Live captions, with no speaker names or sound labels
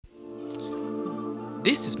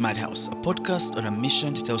This is Madhouse, a podcast on a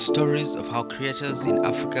mission to tell stories of how creators in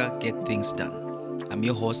Africa get things done. I'm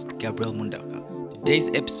your host, Gabriel Mundaka. Today's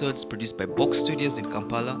episode is produced by Box Studios in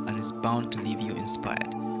Kampala and is bound to leave you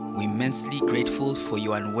inspired. We're immensely grateful for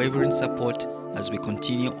your unwavering support as we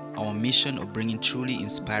continue our mission of bringing truly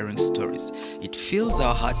inspiring stories. It fills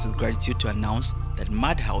our hearts with gratitude to announce that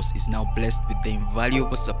Madhouse is now blessed with the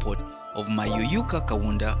invaluable support of Mayuyuka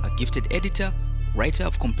Kawunda, a gifted editor, writer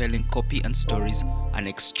of compelling copy and stories, an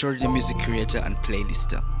extraordinary music creator and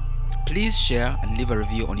playlister. Please share and leave a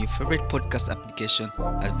review on your favorite podcast application,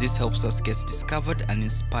 as this helps us get discovered and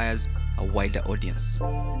inspires a wider audience.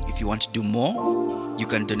 If you want to do more, you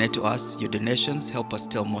can donate to us. Your donations help us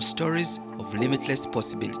tell more stories of limitless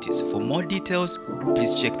possibilities. For more details,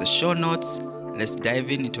 please check the show notes. Let's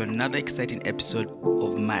dive into another exciting episode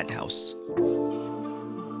of Madhouse.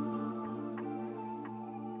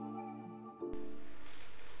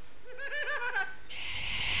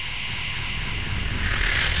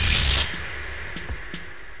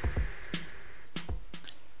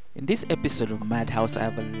 In this episode of Madhouse, I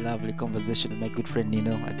have a lovely conversation with my good friend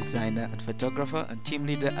Nino, a designer and photographer and team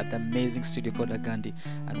leader at the amazing studio called Agandy.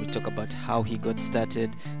 And we talk about how he got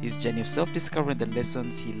started, his journey of self-discovery, and the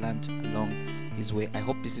lessons he learned along his way. I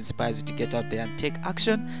hope this inspires you to get out there and take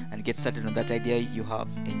action and get started on that idea you have.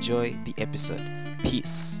 Enjoy the episode.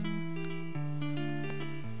 Peace.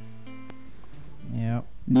 Yeah.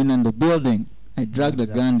 Nino in the building. I dragged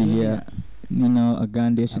Agandy here. Nino,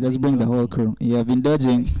 Agandy. She does bring the whole crew. Yeah, I've been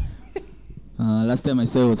dodging. Last time I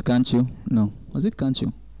saw it was Kanchu. No, was it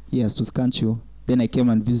Kanchu? Yes, it was Kanchu. Then I came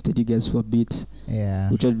and visited you guys for a bit.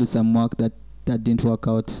 Yeah. We tried to do some work that didn't work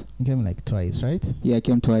out. You came like twice, right? Yeah, I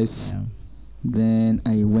came twice. Yeah. Then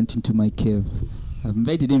I went into my cave. I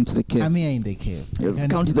invited him to the cave. I'm here in the cave. Yes,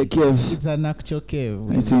 come to the cave. It's an actual cave.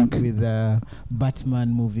 I think. With Batman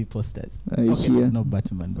movie posters. I Okay, hear. it's not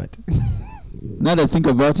Batman, but Now that I think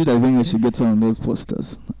about it, I think I should get some of those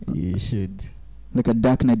posters. you should. Like a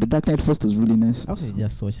Dark Knight. The Dark Knight poster is really nice. Okay,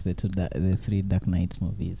 just watch the three Dark Knight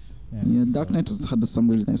movies. Yeah, Dark Knight had some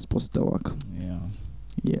really nice poster work. Yeah.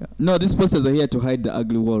 Yeah. No, these posters are here to hide the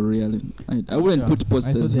ugly wall, really. I wouldn't put I thought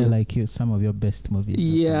posters they're here. like some of your best movies. or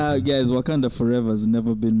Yeah, something. guys, Wakanda Forever has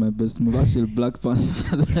never been my best movie. Actually, Black Panther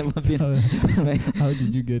has never been. How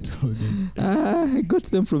did you get hold of it? I got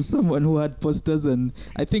them from someone who had posters, and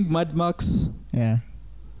I think Mad Max. Yeah.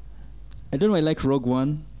 I don't know, I like Rogue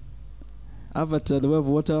One. Avatar, The Way of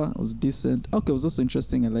Water was decent. Okay, it was also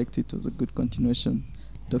interesting. I liked it. It was a good continuation.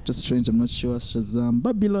 Doctor Strange, I'm not sure. Shazam.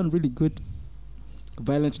 Babylon, really good.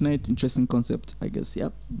 Violent Night, interesting concept, I guess.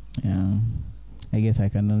 Yep. Yeah. I guess I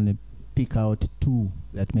can only pick out two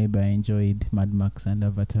that maybe I enjoyed: Mad Max and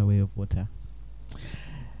Avatar: Way of Water.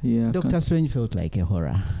 Yeah. Doctor Strange felt like a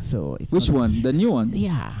horror. So it's Which not one? The new one?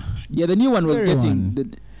 Yeah. Yeah, the new one was Very getting.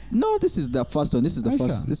 one. No, this is the first one. This is the Are you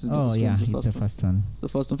first. sure? This is oh the yeah, first it's the one. first one. It's the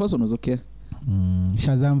first one. First one was okay.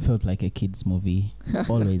 Shazam felt like a kids movie.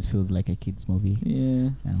 Always feels like a kids movie. Yeah.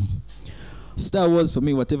 Yeah. Star Wars for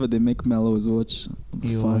me, whatever they make me, I'll always watch.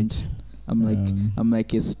 You Fun. watch. I'm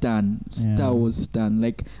like a stan. Yeah. Star Wars stan.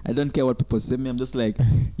 Like, I don't care what people say me. I'm just like,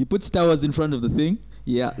 you put Star Wars in front of the thing.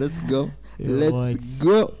 Yeah, let's go. Let's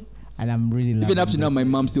go. And I'm really Even up to now, this my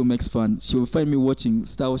mom series. still makes fun. She will find me watching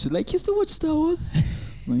Star Wars. She's like, you still watch Star Wars?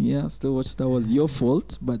 I'm like, yeah, still watch Star Wars. Your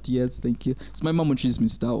fault, but yes, thank you. It's my mom who introduced me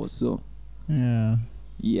to Star Wars, so Yeah.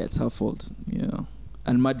 yeah, it's her fault. Yeah.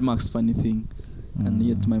 And Mad Max, funny thing. And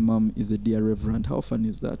yet my mom is a dear reverend. How fun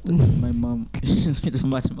is that? My mom is with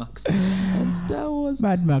Mad Max and Star Wars.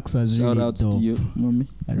 Mad Max was Shout really outs dope. to you, mommy.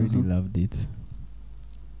 I really Uh-huh. loved it.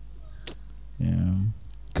 Yeah.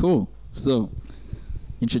 Cool. So,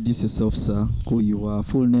 introduce yourself, sir. Who you are,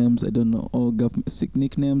 full names, I don't know, all sick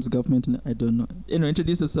nicknames, government, I don't know.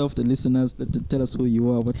 Introduce yourself, the listeners. Tell us who you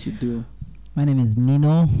are, what you do. My name is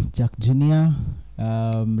Ninno Jack Jr.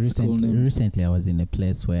 School names. Recently, I was in a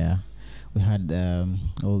place where we had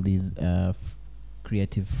all these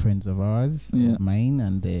creative friends of ours, Yeah. of mine,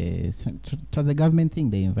 and it was a government thing.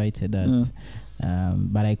 They invited us.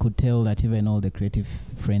 But I could tell that even all the creative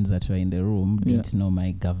friends that were in the room didn't know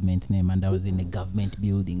my government name, and I was in a government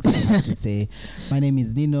building. So I had to say, my name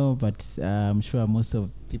is Nino, but I'm sure most of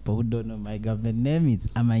people who don't know my government name is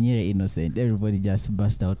Amanyere Innocent. Everybody just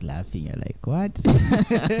burst out laughing. You're like, what?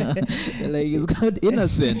 Like, it's called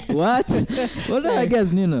Innocent. What? What I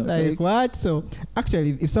guess, Nino? Like, what? So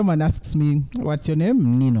actually, if someone asks me, what's your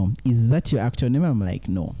name? Nino. Is that your actual name? I'm like,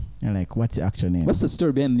 no. I'm like, what's your actual name? What's the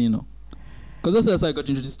story behind Nino? Because that's how I got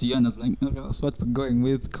introduced to you, and I was like, okay, that's what we're going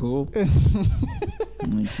with. Cool.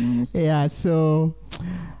 Yeah, so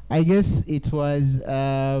I guess it was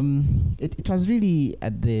it was really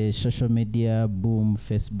at the social media boom,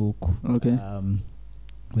 Facebook. Okay.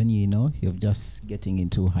 When you're just getting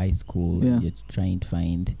into high school, Yeah. you're trying to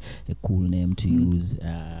find a cool name to use.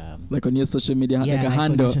 Like on your social media, Yeah, like a like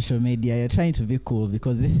handle. on your social media, you're trying to be cool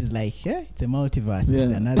because this is like, it's a multiverse. Yeah.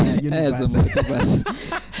 It's another universe. It's a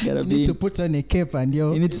multiverse. You need to put on a cape and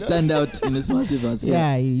you need to stand out in this multiverse.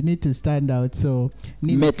 Yeah, you need to stand out. So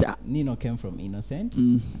Meta. Nino came from Innocent.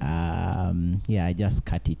 Mm. I just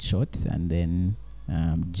cut it short, and then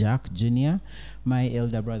Jack Jr. My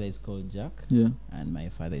elder brother is called Jack. Yeah. And my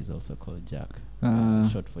father is also called Jack.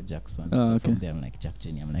 Short for Jackson. So Okay. from there I'm like Jack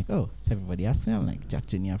Jr. I'm like, so everybody asks me, I'm like Jack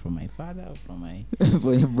Jr. from my father or from my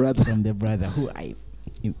For your brother. from the brother who I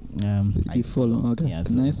follow. Okay. Yeah,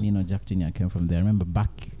 so Nice. Nino Jack Jr. came from there. I remember back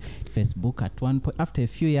Facebook at one point after a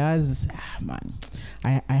few years,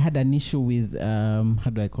 I had an issue with how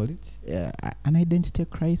do I call it? An identity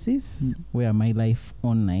crisis where my life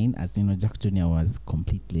online as Nino Jack Jr. was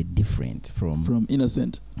completely different from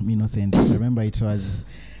Innocent. Innocent. I remember it was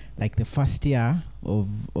like the first year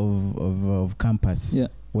of campus,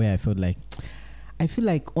 where I feel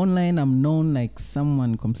like online I'm known like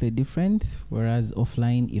someone completely different, whereas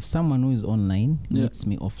offline, if someone who is online meets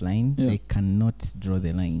me offline, they cannot draw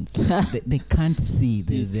the lines. Like they can't see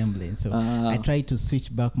the resemblance. So I try to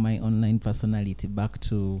switch back my online personality back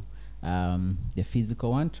to the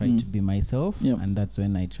physical one, try to be myself, and that's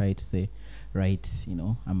when I try to say, right,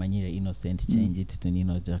 I'm a Innocent, change it to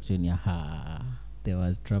Nino Jack Jr. There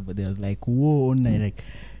was trouble. There was like, whoa, online, like,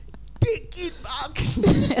 pick it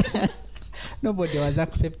back. Nobody was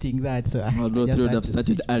accepting that, so I just would had have to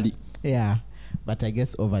started switch early. back. Yeah, but I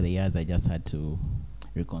guess over the years I just had to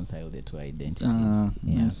reconcile the two identities.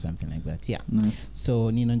 Nice. Something like that. Yeah. Nice.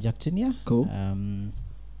 So Nino Jack Jr. Cool.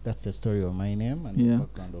 That's the story of my name and the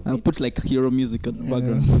background of I'll it. put like hero music on the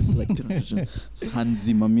background. It's like it's Hans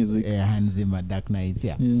Zimmer music. Yeah, Hans Zimmer, Dark Knights.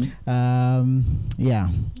 Yeah. Yeah.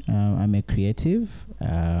 I'm a creative.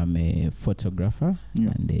 I'm a photographer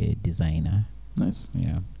and a designer. Nice.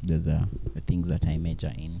 Yeah, those are the things that I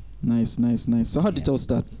major in. Nice. So how did it all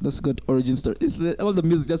start? That's good origin story. Is all the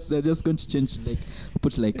music they're just going to change? Like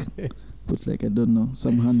put like I don't know,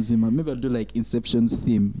 some Hans Zimmer. Maybe I'll do like Inception's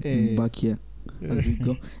theme back here as we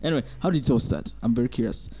go. Anyway, how did it all start? I'm very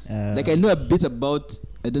curious. Like I know a bit about.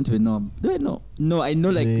 I don't even know. Do I know? No, I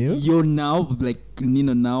know like you're now like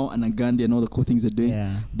Nino now and Agandy and all the cool things they're doing.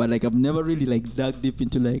 Yeah. But like I've never really like dug deep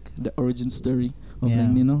into like the origin story of like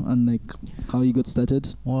Nino and like how you got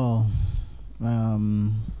started. Well,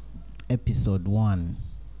 episode 1,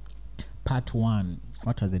 part 1.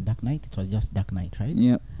 What was it? Dark Knight? It was just Dark Knight, right?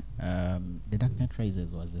 Yeah. The Dark Knight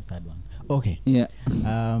Rises was the third one. Okay. Yeah.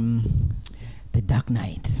 The Dark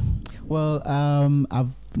Knight. Well,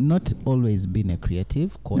 I've not always been a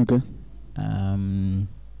creative, cause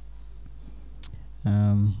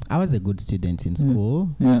I was a good student in school.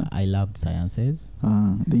 Yeah. I loved sciences.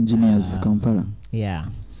 The engineers Kampala. Yeah.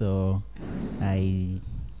 So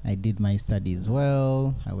I did my studies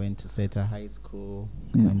well. I went to Seta High School.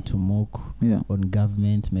 Went to MOOC on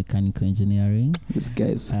government mechanical engineering. These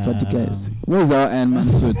guys, fatty guys. Where's our Iron Man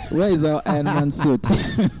suit? Where is our Iron Man suit?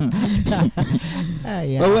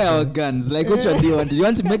 Where are our guns? Like, which one do you want? Do you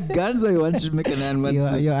want to make guns or you want to make an Iron Man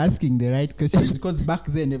suit? You're asking the right questions because back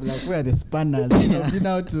then they were like, where are the spanners? You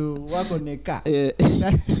know, to work on a car.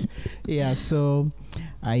 Yeah, so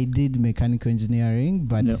I did mechanical engineering,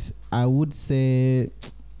 but I would say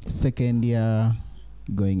second year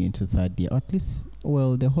going into third year, or at least,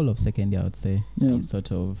 well, the whole of second year, I would say, I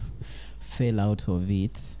sort of fell out of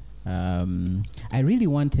it. I really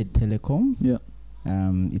wanted telecom. Yeah.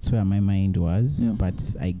 It's where my mind was,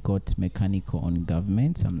 but I got mechanical on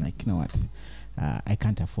government. So I'm like, you know what? I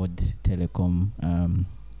can't afford telecom.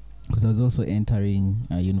 Because I was also entering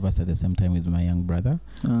university at the same time with my young brother.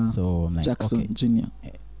 So I'm like, Jackson Jr.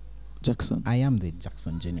 Jackson. I am the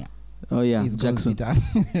Jackson Jr. Oh yeah, He's Jackson.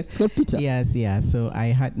 It's called Peter. Yes, yeah. So I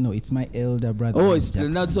had it's my elder brother. Oh, it's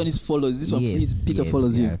now this one is follows. This one Peter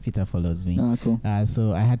follows you. Peter follows me. Cool.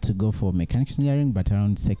 So I had to go for mechanical engineering, but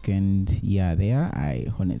around second year there, I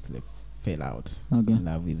honestly fell out in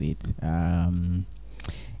love with it.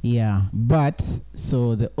 Yeah, but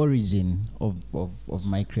so the origin of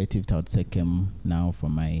my creativity, I would say, came now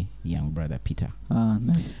from my young brother Peter.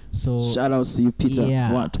 Nice. So shout out to you, Peter.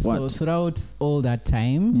 Yeah. What? So throughout all that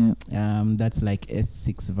time, that's like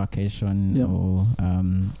S6 vacation, or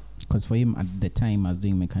because for him at the time I was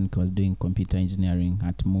doing mechanical, I was doing computer engineering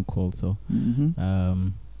at MOOC also.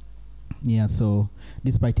 Yeah, so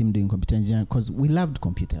despite him doing computer engineering, because we loved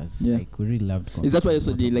computers, like we really loved computers. Is that why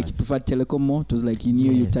also you preferred telecom more? It was like you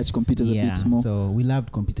knew you touch computers a bit more. So we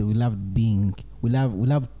loved computer. We loved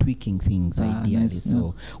tweaking things ideally. Nice,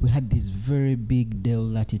 so we had these very big Dell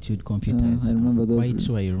Latitude computers. I remember those. Quite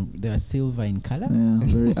sure they were silver in color. Yeah,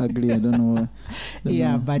 very ugly. I don't know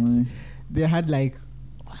why. But they had like,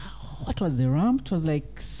 what was the RAM? It was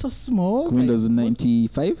like so small. Windows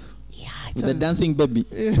 95. Yeah, the dancing baby.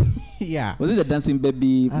 Yeah. Was it the dancing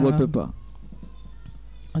baby wallpaper?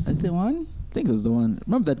 Was it the one? I think it was the one.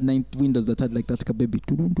 Remember that Windows that had like that baby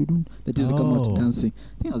that used to come out dancing?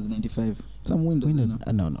 I think it was 95. Some Windows.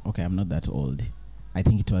 No. Okay, I'm not that old. I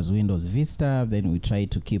think it was Windows Vista. Then we tried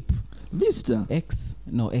to keep Vista. X.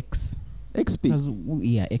 XP.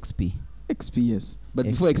 XP. XP, yes. But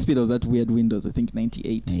before XP, there was that weird Windows. I think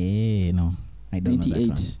 98. Yeah, no. I don't 98. Know that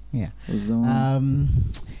one. Yeah. Was the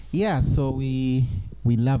one. So we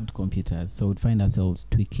loved computers. So we'd find ourselves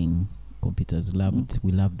tweaking computers.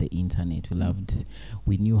 We loved the internet.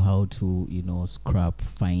 We knew how to,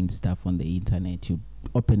 find stuff on the internet. You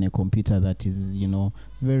open a computer that is,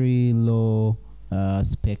 very low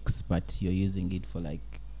specs, but you're using it for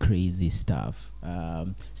like crazy stuff.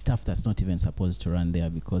 Stuff that's not even supposed to run there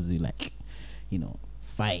because we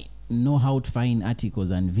know how to find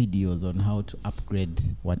articles and videos on how to upgrade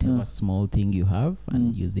whatever small thing you have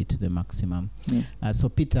and use it to the maximum. So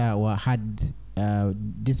Peter had,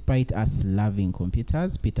 despite us loving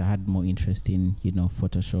computers, Peter had more interest in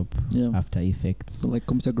Photoshop, After Effects, so like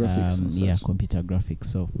computer graphics. Computer graphics.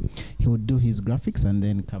 So he would do his graphics and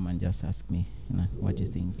then come and just ask me, what do you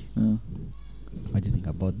think? What do you think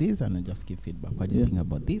about this? And I just give feedback. What do you think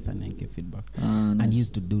about this? And I give feedback. Nice. And he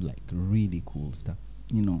used to do like really cool stuff.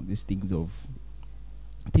 These things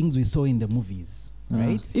we saw in the movies,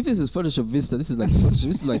 right? If this is Photoshop Vista, this is like Photoshop.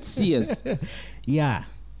 This is like CS. Yeah,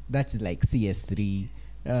 that's like CS3,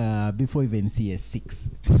 before even CS6.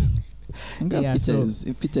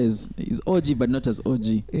 Peter is OG, but not as OG.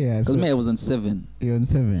 Yeah, because I was on 7. You're on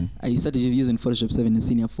 7. I started using Photoshop 7 in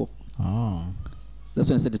senior 4. Oh, that's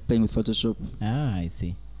when I started playing with Photoshop. I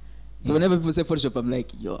see. So whenever people say Photoshop, I'm like,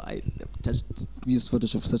 I used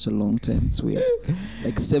Photoshop for such a long time. It's weird.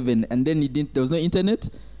 Like 7, and then there was no internet.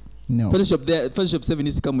 No. Photoshop 7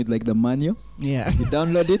 used to come with like the manual. Yeah. You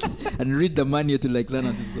download it and read the manual to like learn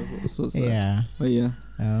how to so sad. Yeah. Oh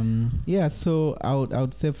yeah. So I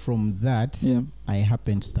would say from that, I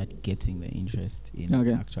happened to start getting the interest in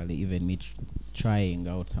actually even me trying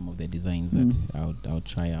out some of the designs that I would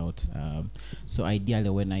try out. So ideally,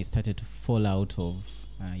 when I started to fall out of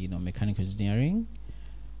mechanical engineering,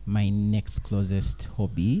 my next closest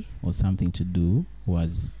hobby or something to do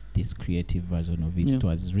was this creative version of it. It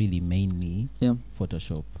was really mainly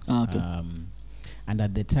Photoshop. And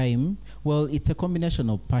at the time, it's a combination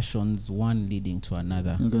of passions, one leading to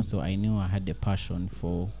another. So I knew I had a passion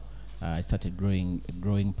for I started a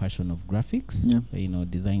growing passion of graphics,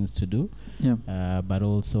 designs to do. But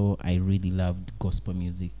also I really loved gospel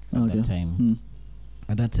music at that time.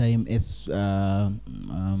 At that time, as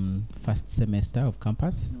first semester of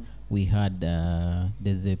campus, we had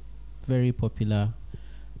there's a very popular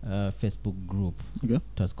Facebook group. It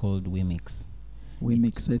was called Wemix.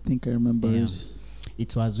 I think I remember it.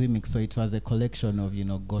 It was Wemix, so it was a collection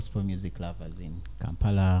of gospel music lovers in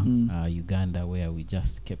Kampala, Uganda, where we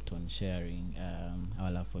just kept on sharing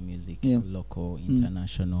our love for music, local,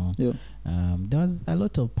 international. There was a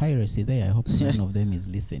lot of piracy there. I hope none of them is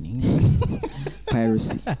listening.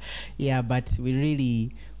 Piracy. But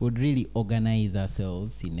we would really organize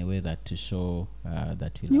ourselves in a way that to show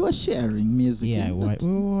that we. You were sharing music. Yeah, we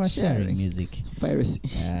were sharing music. Piracy.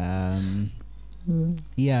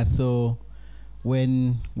 So.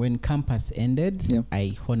 When campus ended,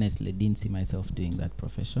 I honestly didn't see myself doing that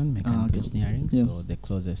profession, mechanical engineering. So the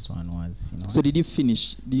closest one was, So did you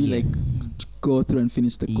finish? Did you go through and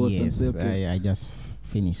finish the course? Yes, and say, I just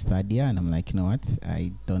finished third year, and I'm like, you know what?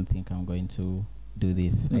 I don't think I'm going to do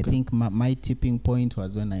this. I think my tipping point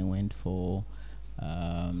was when I went for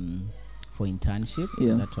internship.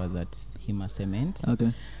 That was at Hima Cement.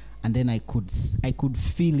 And then I could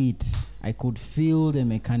feel it. I could feel the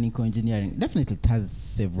mechanical engineering. Definitely it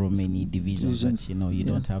has many divisions that you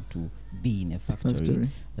don't have to be in a factory.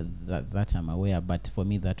 That I'm aware. But for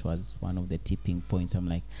me, that was one of the tipping points. I'm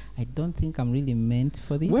like, I don't think I'm really meant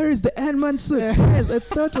for this. Where is the Ant-Man suit? Yes, I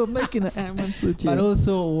thought of making an Ant-Man suit. But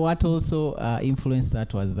also, what also influenced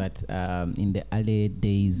that was that in the early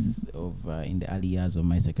days in the early years of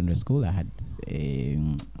my secondary school, I had a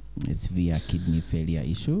severe kidney failure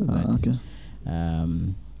issue.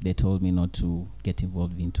 They told me not to get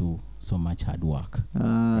involved into so much hard work,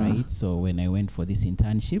 right? So when I went for this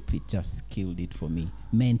internship, it just killed it for me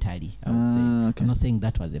mentally, I would say. Okay. I'm not saying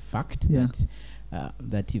that was a fact,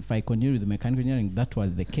 that if I continue with mechanical engineering, that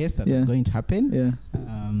was the case that was going to happen.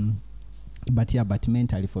 But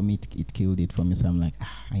mentally for me, it killed it for me. So I'm like,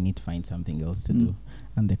 I need to find something else to do.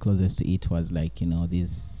 And the closest to it was like,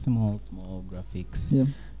 these small graphics.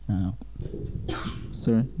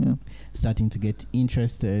 Starting to get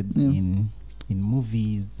interested in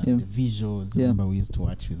movies and the visuals. Remember, we used to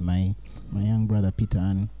watch with my young brother Peter,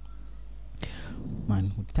 and man,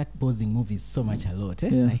 we start pausing movies so much a lot.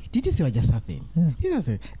 Like, did you see what just happened?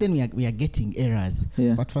 Then we are getting errors.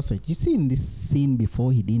 But first, you see in this scene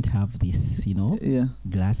before, he didn't have this,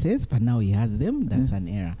 glasses, but now he has them. That's an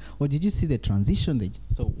error. Or did you see the transition? They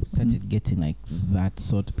started getting like that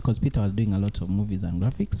sort, because Peter was doing a lot of movies and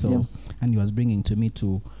graphics. And he was bringing to me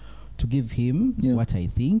to give him what I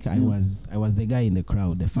think. I was the guy in the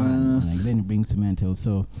crowd, the fan. Like, then he brings to me and tells.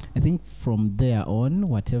 So I think from there on,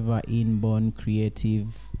 whatever inborn creative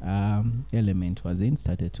element was in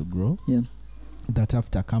started to grow. That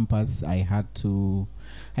after campus, I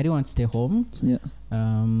didn't want to stay home.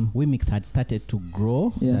 Wemix had started to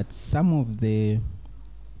grow. That some of the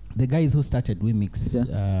guys who started Wemix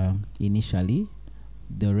initially,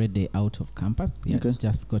 they're already out of campus. They had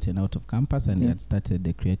just gotten out of campus, and they had started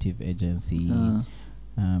the creative agency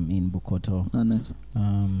in Bukoto,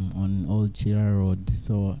 on Old Chira Road.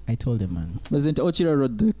 So I told them, man, wasn't Old Chira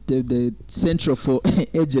Road the central for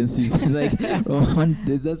agencies? It's like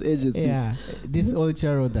there's just agencies. This Old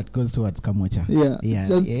Chira Road that goes towards Kamocha. It's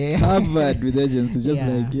just covered with agencies, just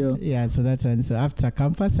like so that one. So after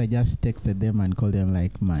campus, I just texted them and called them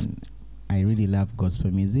like, man, I really love gospel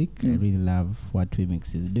music. I really love what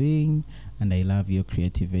Wemix is doing, and I love your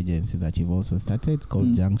creative agency that you've also started. It's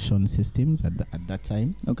called Junction Systems at that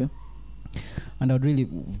time. Okay. And I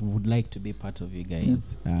would like to be part of you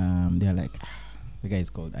guys. They're like, the guy is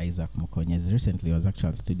called Isaac Mukonyez. Recently, was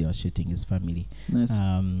actually studio shooting his family. Nice.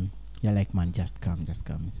 You're like, man, just come.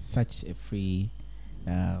 It's such a free,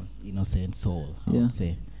 innocent soul, I would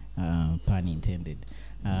say, pun intended.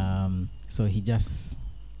 So he just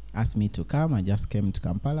asked me to come. I just came to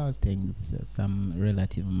Kampala. I was staying with some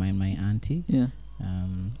relative of mine, my auntie.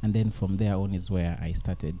 And then from there on is where I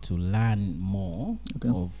started to learn more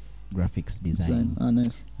of graphics design.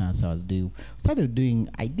 Nice. So I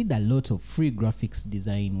did a lot of free graphics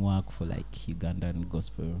design work for like Ugandan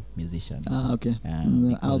gospel musicians.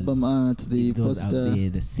 The album art, the poster,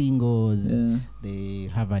 the singles. They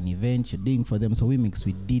have an event you're doing for them. So we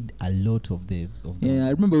did a lot of this.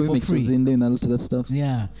 I remember Wemix was in doing a lot of that stuff.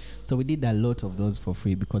 So we did a lot of those for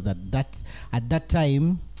free, because at that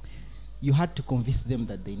time, you had to convince them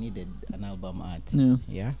that they needed an album art.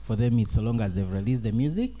 For them, it's so long as they've released the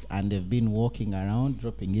music and they've been walking around,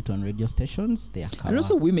 dropping it on radio stations, they are covered. And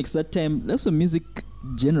also Wemix that time, also music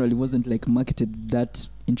generally wasn't like marketed that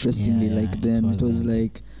interestingly then. It was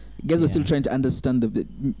like, guys were still trying to understand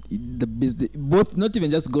the business, both, not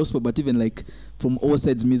even just gospel, but even like from all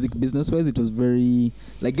sides, music business wise, it was very,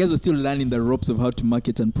 like, guys were still learning the ropes of how to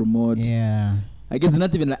market and promote. I guess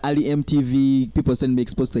not even like early MTV. People started being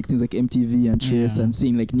exposed to like things like MTV and Trace and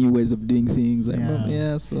seeing like new ways of doing things.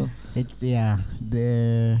 So it's the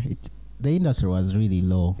industry was really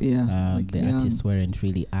low. The artists weren't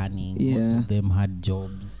really earning. Most of them had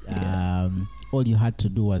jobs. All you had to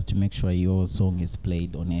do was to make sure your song is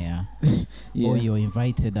played on air, or you're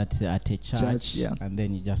invited at a church, and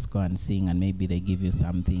then you just go and sing, and maybe they give you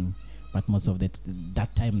something. But most of that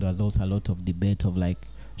time there was also a lot of debate of like,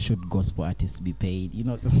 should gospel artists be paid?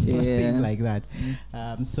 Things like that.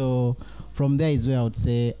 So from there is where I would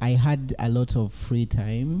say I had a lot of free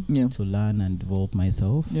time to learn and develop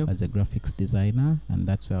myself as a graphics designer, and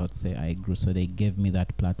that's where I would say I grew. So they gave me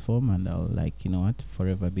that platform, and I'll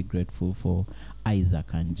forever be grateful for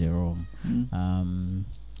Isaac and Jerome.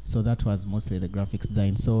 So that was mostly the graphics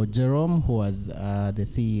design. So Jerome, who was the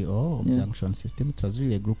CEO of Junction System, it was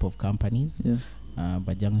really a group of companies.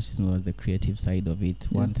 But Junction System was the creative side of it.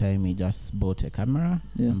 One time he just bought a camera,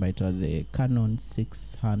 but it was a Canon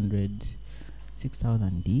 6000D. It's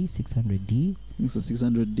a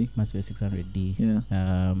 600D. Must be a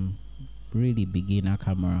 600D. Really beginner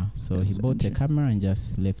camera. So he bought a camera and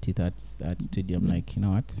just left it at studio. I'm like, you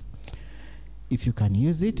know what? If you can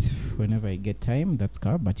use it whenever you get time, that's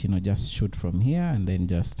cool. But just shoot from here and then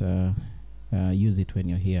just use it when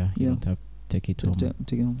you're here. You don't have to take it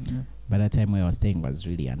home. By that time where I was staying was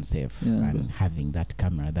really unsafe, and having that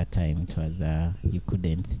camera at that time, it was you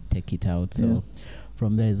couldn't take it out. So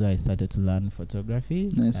from there is where I started to learn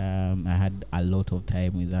photography. Nice. I had a lot of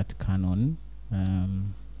time with that Canon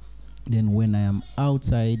Then when I am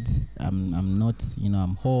outside, I'm not,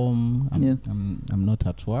 I'm home. I'm not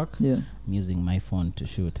at work. Yeah. I'm using my phone to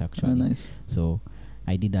shoot actually. Nice. So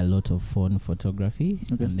I did a lot of phone photography,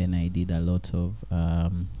 and then I did a lot of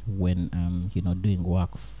when I'm doing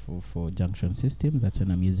work for junction systems. That's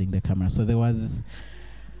when I'm using the camera. So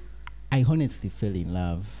I honestly fell in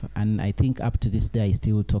love, and I think up to this day I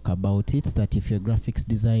still talk about it, that if you're a graphics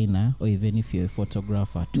designer or even if you're a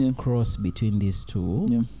photographer, to cross between these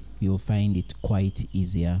two, you'll find it quite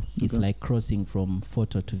easier. It's like crossing from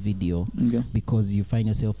photo to video, because you find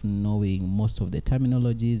yourself knowing most of the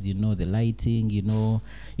terminologies, the lighting,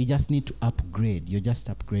 you just need to upgrade. You're just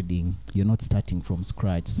upgrading. You're not starting from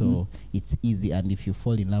scratch. So it's easy, and if you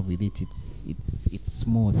fall in love with it, it's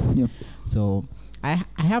smooth. Yeah. So I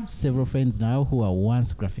have several friends now who are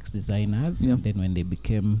once graphics designers, and then when they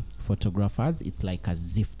became photographers, it's like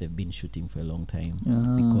as if they've been shooting for a long time,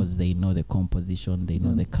 because they know the composition, they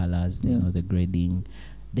know the colors, they know the grading,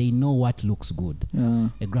 they know what looks good.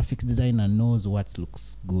 A graphics designer knows what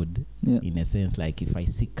looks good, in a sense, like if I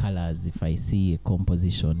see colors, if I see a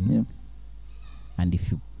composition, and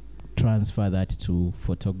if you transfer that to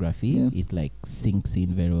photography, it like sinks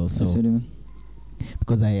in very well. So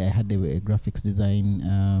because I had a graphics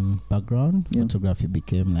design background, photography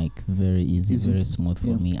became like very easy, very smooth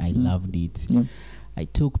for me. I loved it. I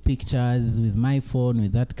took pictures with my phone,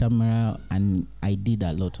 with that camera, and I did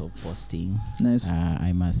a lot of posting. Nice.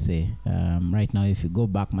 I must say. Right now, if you go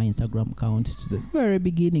back my Instagram account to the very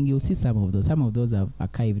beginning, you'll see some of those. Some of those I've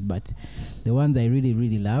archived, but the ones I really,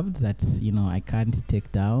 really loved that, I can't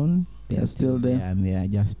take down, they're still there. And I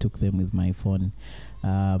just took them with my phone.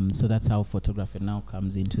 So that's how photography now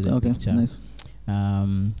comes into the picture. Nice.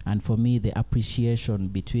 And for me, the appreciation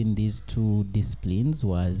between these two disciplines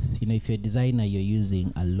was, if you're a designer, you're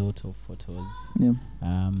using a lot of photos. Yeah.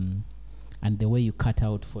 And the way you cut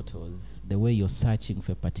out photos, the way you're searching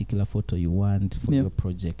for a particular photo you want for your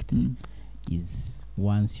project is,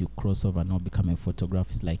 once you cross over and now become a photographer,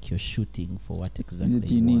 it's like you're shooting for what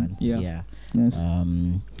exactly you want. Yeah. Yes.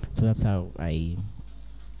 So that's how I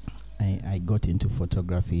got into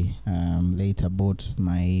photography. Later bought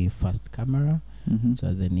my first camera. It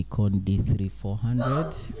was a Nikon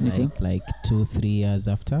D3-400, like 2-3 years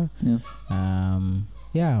after.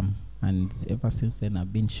 And ever since then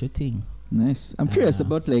I've been shooting. Nice. I'm curious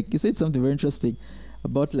about, you said something very interesting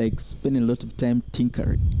about spending a lot of time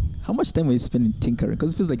tinkering. How much time were you spending tinkering?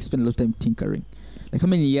 Because it feels like you spend a lot of time tinkering. How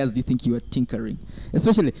many years do you think you were tinkering?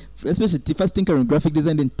 Especially first tinkering graphic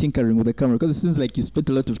design, then tinkering with the camera. Because it seems like you spent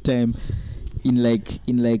a lot of time in a,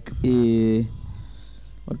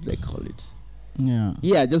 what do I call it? Yeah,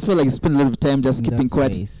 I just feel like you spend a lot of time just keeping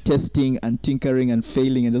quiet, testing and tinkering and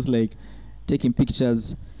failing and just taking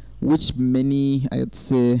pictures, which many, I'd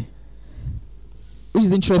say, which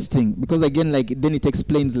is interesting because again, then it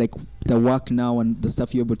explains the work now and the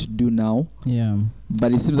stuff you're able to do now. Yeah.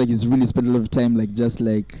 But it seems like it's really spent a lot of time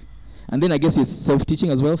and then I guess it's self-teaching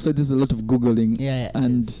as well. So there's a lot of Googling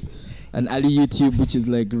and early YouTube, which is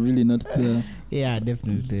really not there. Yeah,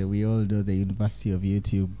 definitely. We all know the University of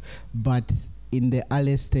YouTube, but in the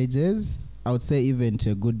early stages, I would say even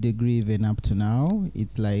to a good degree, even up to now,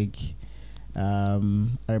 it's I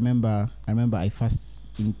remember I first,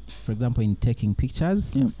 for example, in taking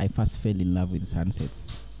pictures, I first fell in love with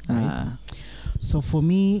sunsets. Right? So for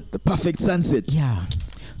me, the perfect sunset. Yeah.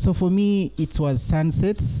 So for me, it was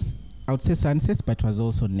sunsets. I would say sunsets, but it was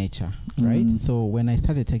also nature, right? So when I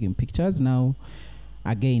started taking pictures, now,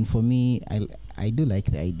 again, for me, I do like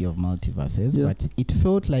the idea of multiverses, but it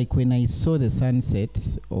felt like when I saw the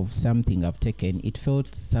sunset of something I've taken, it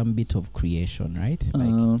felt some bit of creation, right?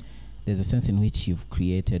 There's a sense in which you've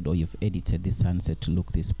created or you've edited this sunset to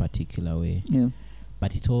look this particular way. Yeah.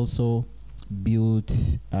 But it also built,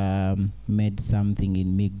 made something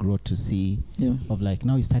in me grow to see of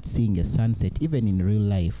now you start seeing a sunset even in real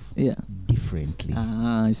life differently.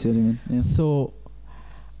 I see what you mean. Yeah. So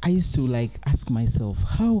I used to ask myself,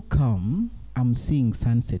 how come I'm seeing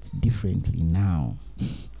sunsets differently now?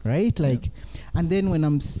 Right? And then when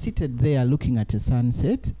I'm seated there looking at a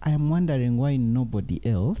sunset, I am wondering why nobody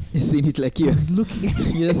else is seeing it like you. Is looking.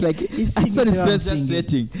 Yes, it's just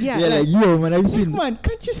setting. Yeah, yo, man, I've seen. Man,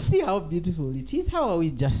 can't you see how beautiful it is? How are we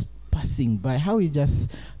just passing by? How are we just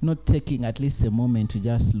not taking at least a moment to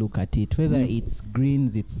just look at it? Whether it's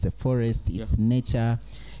greens, it's the forest, it's nature,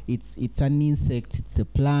 it's an insect, it's a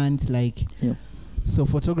plant. So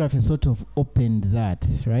photography sort of opened that,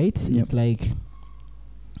 right? It's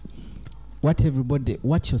what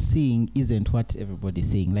you're seeing isn't what everybody's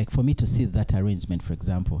seeing. For me to see that arrangement, for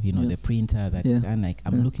example, the printer that's done,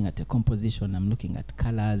 I'm looking at the composition, I'm looking at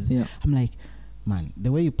colors. I'm man,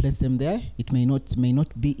 the way you place them there, it may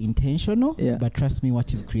not be intentional, but trust me,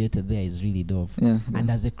 what you've created there is really dope. And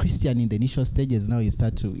as a Christian in the initial stages, now you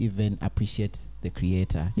start to even appreciate the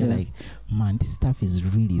creator. You're like, man, this stuff is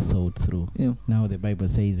really thought through. Now the Bible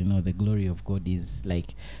says, the glory of God is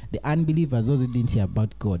like, the unbelievers, those who didn't hear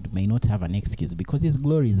about God, may not have an excuse, because his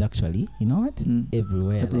glory is actually,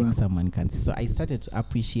 everywhere. Like someone can see. So I started to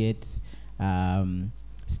appreciate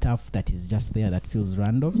stuff that is just there, that feels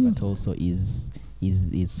random, but also is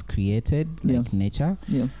created, like nature.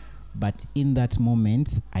 But in that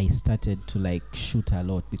moment, I started to like shoot a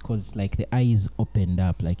lot, because like the eyes opened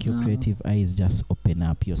up, like your creative eyes just open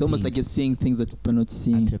up. It's almost like you're seeing things that people are not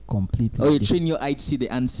seeing. Completely. Or you train your eye to see the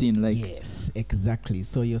unseen. Like yes, exactly.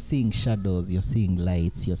 So you're seeing shadows, you're seeing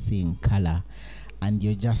lights, you're seeing color, and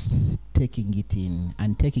you're just taking it in.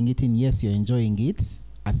 And taking it in, yes, you're enjoying it,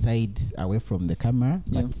 aside away from the camera,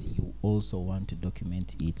 but you also want to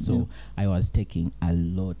document it. So I was taking a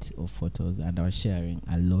lot of photos, and I was sharing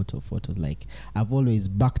a lot of photos. Like I've always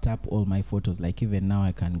backed up all my photos. Like even now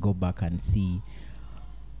I can go back and see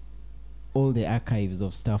all the archives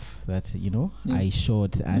of stuff that I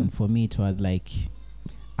shot. And for me it was like,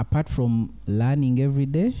 apart from learning every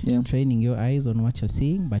day, training your eyes on what you're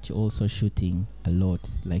seeing, but you're also shooting a lot,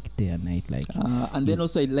 like day and night. Like and then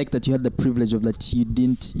also I like that you had the privilege of that you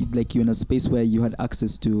didn't, like you're in a space where you had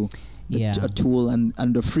access to a tool and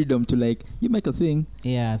the freedom to like, you make a thing.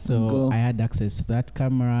 So I had access to that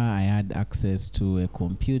camera, I had access to a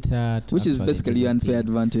computer, which is basically your unfair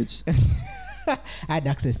advantage. I had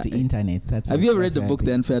access to internet. Have you ever read the book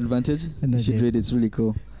The Unfair Advantage? You should read it, it's really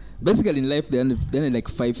cool. Basically in life there are like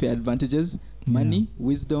 5 fair advantages: money,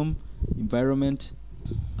 wisdom, environment.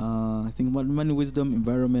 I think money, wisdom,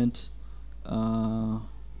 environment.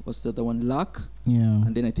 What's the other one? Luck.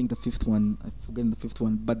 And then I think the 5th one, I've forgotten the 5th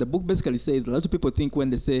one. But the book basically says, a lot of people think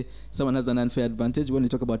when they say someone has an unfair advantage, when they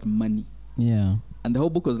talk about money. And the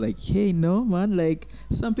whole book was like, hey, no man, like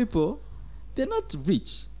some people, they're not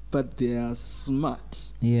rich, but they are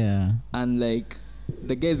smart. And like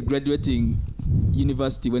the guy is graduating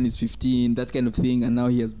university when he's 15, that kind of thing, and now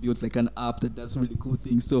he has built like an app that does really cool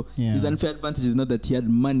things. So his unfair advantage is not that he had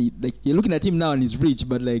money. Like you're looking at him now and he's rich,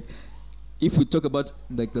 but like if we talk about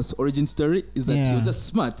like this origin story, is that he was just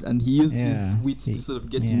smart and he used his wits to sort of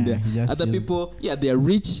get in there. Other people, they are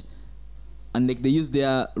rich and like they use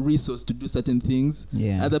their resource to do certain things.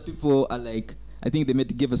 Other people are like, I think they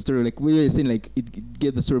gave a story like we were saying, like it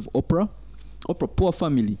gave the story of Oprah, poor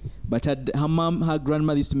family, but her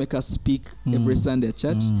grandmother used to make her speak every Sunday at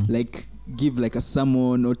church, like give like a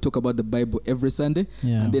sermon or talk about the Bible every Sunday,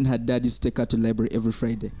 and then her dad used to take her to the library every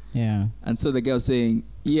Friday. And so the guy was saying,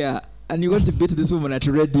 and you want to beat this woman at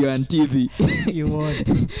radio and TV. You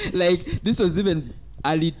want. Like this was even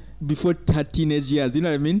early, before her teenage years, you know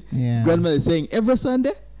what I mean? Grandmother is saying every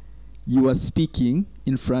Sunday you are speaking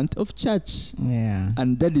in front of church,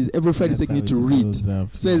 and that is every Friday taking you to read.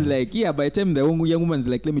 So it's like, by the time the young woman's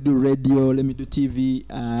like, let me do radio, let me do TV,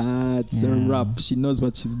 it's a wrap. She knows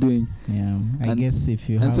what she's doing. I guess if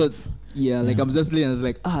you and have, so like I'm just listening, I was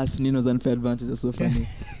like, it's Nino's unfair advantage. That's so funny.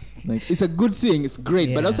 Like it's a good thing, it's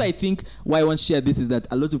great. But also I think why I want to share this is that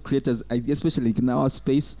a lot of creators, especially in our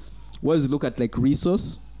space, always look at like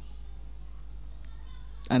resource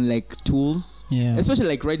and like tools, especially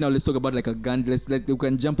like right now. Let's talk about like Agandy. We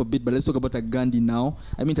can jump a bit, but let's talk about Agandy now.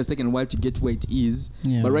 I mean, it has taken a while to get where it is,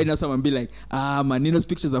 but right now someone be like, man, Nino's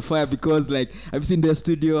pictures are fire because like I've seen their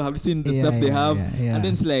studio, I've seen the stuff they have, and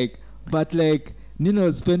then it's like, but like Nino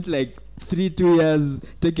spent like 2 years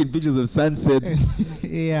taking pictures of sunsets.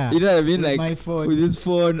 You know what I mean? With like my phone. With his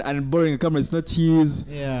phone and borrowing a camera, it's not his.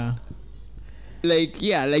 Like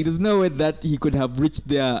there's no way that he could have reached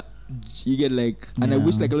there. You get like, and I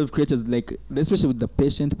wish like a lot of creators, like especially with the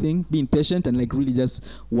patient thing, being patient and like really just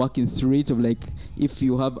working through it, of like if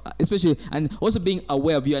you have, especially, and also being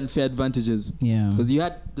aware of your unfair advantages, because you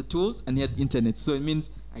had the tools and you had internet, so it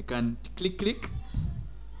means I can click,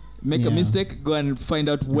 make a mistake, go and find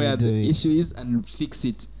out where the issue is and fix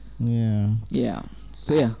it.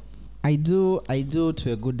 So I do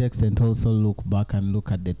to a good extent also look back and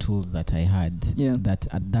look at the tools that I had, that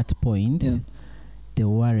at that point they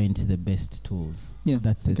weren't the best tools.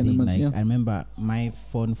 That's the thing. I remember my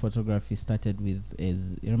phone photography started with,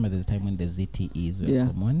 you remember the time when the ZTEs were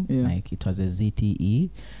common? Like it was a ZTE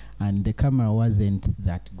and the camera wasn't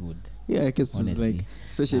that good. I guess it was like,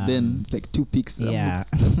 especially then, it's like 2 pixels,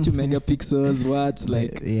 2 megapixels, what's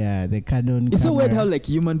like. The Canon It's camera. so weird how like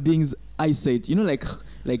human beings' eyesight,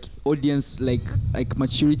 like audience, like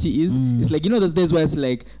maturity is. It's like, those days where it's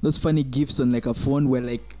like those funny gifs on like a phone where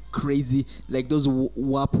like crazy, like those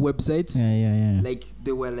WAP websites. Like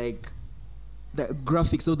they were like the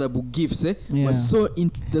graphics of the GIFs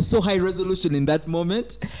was so high resolution in that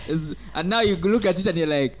moment. And now you look at it and you're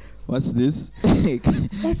like, what's this?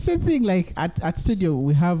 That's the thing. Like at studio,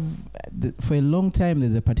 we have for a long time.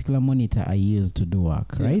 There's a particular monitor I use to do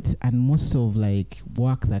work, right? And most of like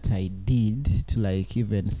work that I did to like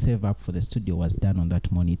even save up for the studio was done on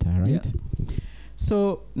that monitor, right? Yeah.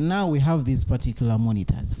 So now we have these particular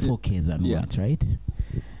monitors, 4Ks and what, right?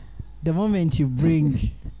 The moment you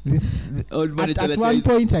bring this, at one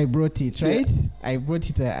point I brought it, right? Yeah. I brought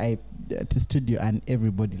it to studio, and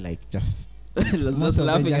everybody like just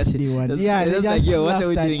laughing at it. Just like, yo, what are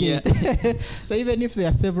we doing here? So even if there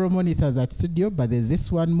are several monitors at studio, but there's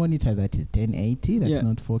this one monitor that is 1080, that's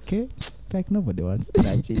not 4K. It's like nobody wants to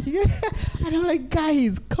touch it. And I'm like,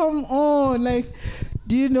 guys, come on. Like,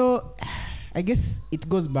 do you know? I guess it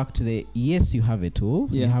goes back to yes, you have a tool.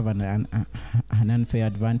 You have an unfair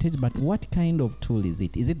advantage, but what kind of tool is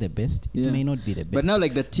it? Is it the best? It may not be the best. But now,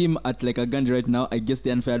 like the team at like Agandy right now, I guess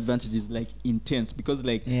the unfair advantage is like intense because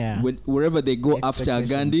like wherever they go after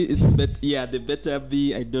Agandy, is they better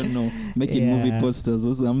be, I don't know, making movie posters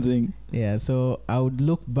or something. Yeah, so I would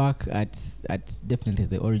look back at definitely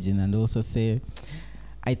the origin and also say,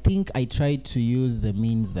 I think I tried to use the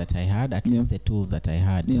means that I had, at least the tools that I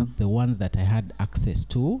had, the ones that I had access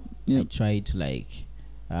to. I tried to like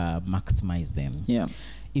maximize them. Yeah.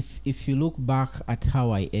 If you look back at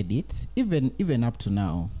how I edit, even up to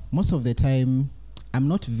now, most of the time I'm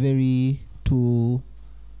not very tool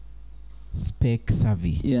spec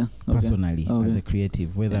savvy. Personally, as a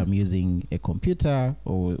creative, whether I'm using a computer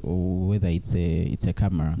or whether it's a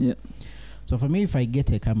camera. Yeah. So for me, if I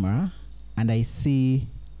get a camera and I see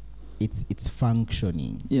it's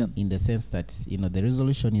functioning in the sense that the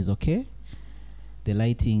resolution is okay, the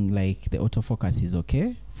lighting, like the autofocus is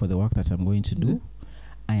okay for the work that I'm going to do,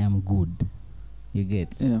 I am good. You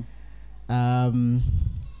get? Yeah.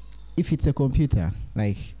 If it's a computer,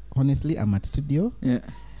 like honestly, I'm at studio. Yeah.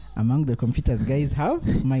 Among the computers guys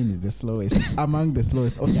have, mine is the slowest. Among the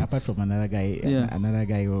slowest. Okay, apart from another guy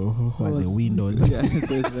who has a Windows.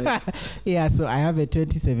 So it's like so I have a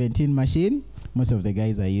 2017 machine. Most of the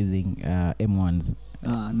guys are using M1s.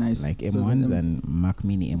 Nice. Like M1s and Mac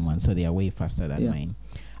Mini M1s, so they are way faster than mine.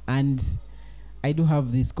 And I do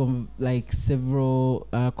have this several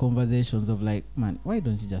conversations of like, man, why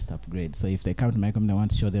don't you just upgrade? So if they come to my company, I want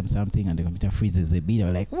to show them something and the computer freezes a bit,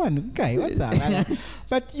 I'm like, one guy, what's up?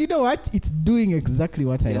 But you know what? It's doing exactly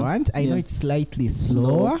what I want. I know it's slightly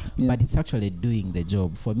slower, but it's actually doing the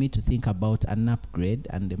job. For me to think about an upgrade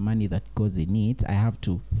and the money that goes in it, I have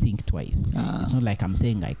to think twice. It's not like I'm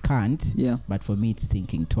saying I can't, but for me it's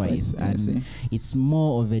thinking twice. And it's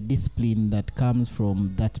more of a discipline that comes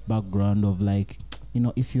from that background of like,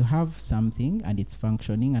 if you have something and it's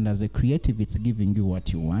functioning and as a creative it's giving you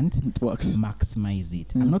what you want, it works. Maximize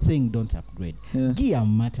it. I'm not saying don't upgrade. Gear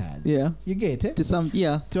matters. You get it?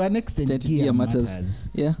 To an extent, gear matters.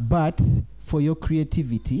 But for your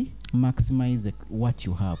creativity, maximize what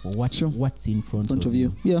you have or what's in front of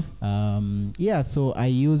you. So I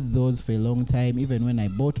used those for a long time. Even when I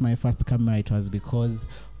bought my first camera, it was because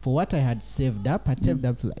for what I had saved up, to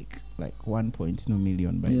like 1.2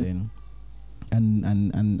 million by then.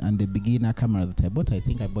 And the beginner camera that I bought, I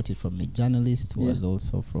think I bought it from a journalist who was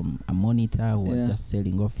also from a monitor who was just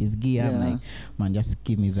selling off his gear. I'm like, man, just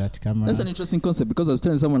give me that camera. That's an interesting concept because I was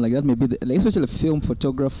telling someone like that, maybe especially film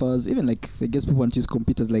photographers, even like I guess people want to use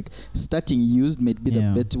computers, like starting used may be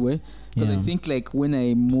the better way. Because I think like when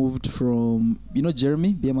I moved from,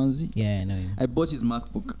 Jeremy Biamanzi? Yeah, I know him. I bought his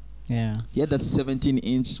MacBook. Yeah. He had that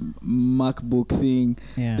 17-inch MacBook thing.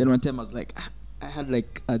 Yeah. Then one time I was like, I had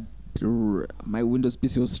like my Windows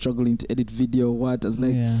PC was struggling to edit video. I was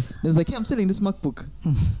like, it's like, I'm selling this MacBook.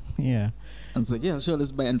 And it's like, sure,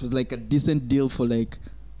 let's buy. And it was like a decent deal for like,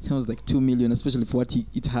 it was like 2 million, especially for what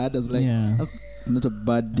it had. I was like, that's not a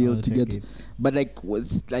bad deal to get. But like,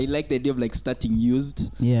 I like the idea of like starting used,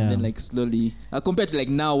 and then like slowly compared to like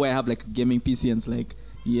now where I have like a gaming PC and it's like,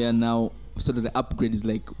 now sort of the upgrade is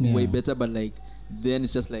like way better, but like then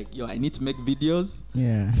it's just like, I need to make videos.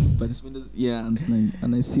 But this Windows,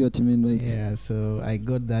 and I see what you mean. Like, so I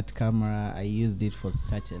got that camera. I used it for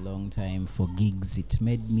such a long time for gigs. It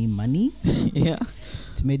made me money.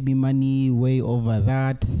 It made me money way over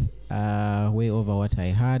that, way over what I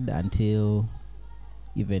had until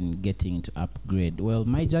even getting to upgrade. Well,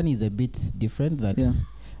 my journey is a bit different.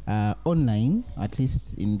 That online, at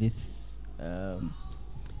least in this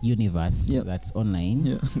universe that's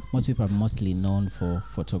online, most people are mostly known for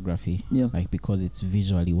photography, like because it's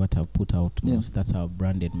visually what I've put out most. That's how I've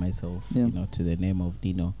branded myself, to the name of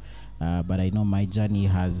Nino. But I know my journey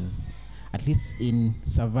has at least in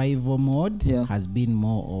survival mode, Yeah. has been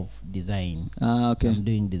more of design. Okay. So I'm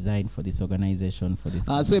doing design for this organization, for this.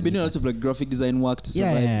 So you've been doing a lot of like graphic design work to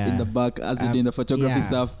survive in the back as you're doing the photography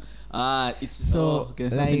stuff. It's so okay.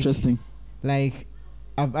 That's interesting. Like,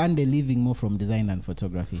 I've earned a living more from design than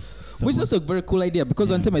photography. So which is also a very cool idea,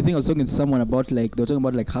 because one time I think I was talking to someone about like, they were talking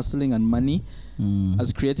about like hustling and money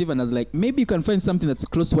as creative, and I was like, maybe you can find something that's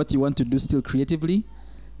close to what you want to do still creatively,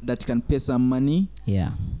 that can pay some money.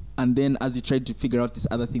 Yeah. And then as you try to figure out this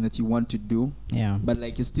other thing that you want to do, but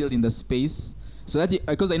like you're still in the space. So that,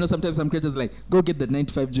 because I know sometimes some creators like, go get the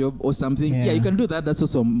 9-to-5 job or something. Yeah, you can do that. That's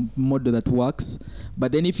also a model that works.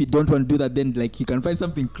 But then if you don't want to do that, then like you can find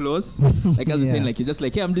something close. Like as you're saying, like you're just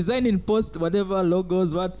like, hey, I'm designing post, whatever,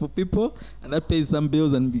 logos, what for people. And that pays some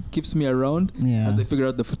bills and it keeps me around as I figure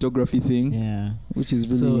out the photography thing. Yeah. Which is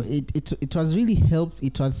really... So it was really helpful.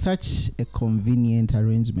 It was such a convenient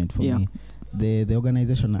arrangement for me. The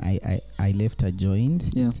organization I left, I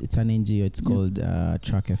joined. It's an NGO. It's called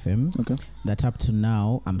Track FM. Okay. That up to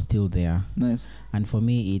now, I'm still there. Nice. And for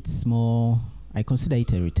me, it's more... I consider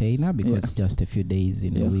it a retainer because just a few days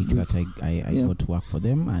in a week that I go to work for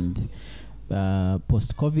them. And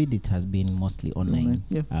post-COVID, it has been mostly online.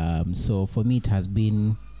 So for me, it has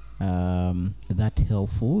been that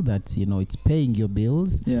helpful that, you know, it's paying your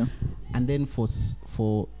bills. And then for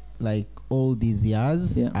like all these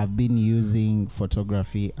years, I've been using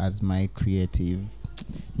photography as my creative,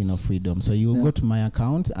 you know, freedom. So you'll go to my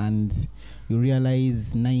account and you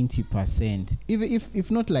realize 90%,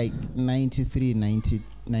 if not like 93,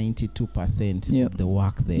 92% of the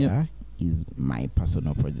work there is my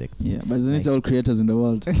personal projects. But isn't it all creators in the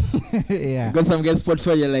world? Got some guys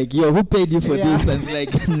portfolio like, yo, who paid you for this? And it's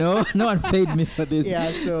like, no one paid me for this.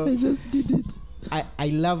 So I just did it. I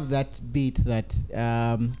love that bit that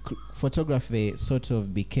photography sort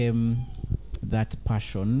of became that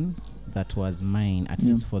passion that was mine, at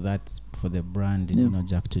least for the brand Ninno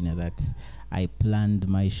Jack Jr, that I planned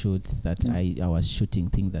my shoots, that I was shooting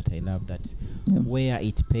things that I love, that where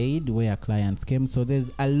it paid, where clients came. So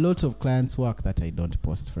there's a lot of clients' work that I don't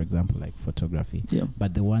post, for example, like photography.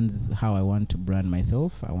 But the ones, how I want to brand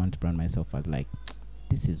myself, as like,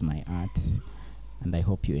 this is my art, and I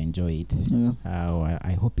hope you enjoy it.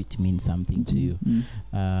 I hope it means something to you.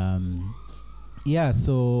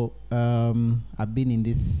 So I've been in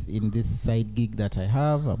this side gig that I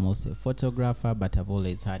have. I'm also a photographer, but I've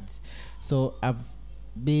always had. So I've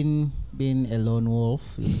been a lone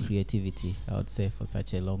wolf in creativity, I would say, for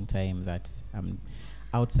such a long time that I'm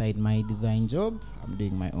outside my design job. I'm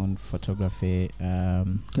doing my own photography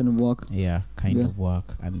kind of work. Kind of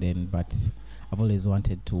work, and then but I've always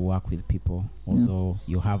wanted to work with people, although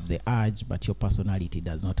you have the urge, but your personality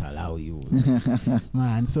does not allow you.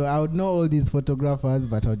 Man, so I would know all these photographers,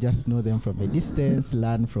 but I would just know them from a distance,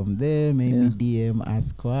 learn from them, maybe DM,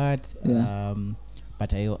 ask what.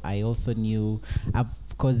 But I also knew,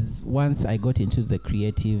 because once I got into the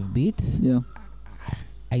creative bit,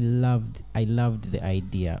 I loved the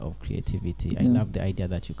idea of creativity. I loved the idea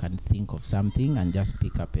that you can think of something and just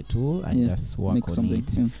pick up a tool and just work make on something,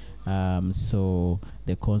 it. So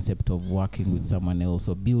the concept of working with someone else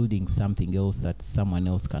or building something else that someone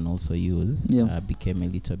else can also use became a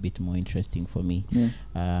little bit more interesting for me.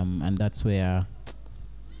 And that's where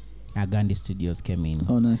Agandy Studios came in.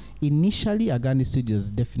 Oh, nice. Initially, Agandy Studios,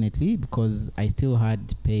 definitely, because I still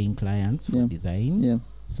had paying clients for design.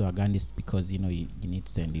 So Agandy, because you need to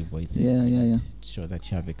send invoices, to show that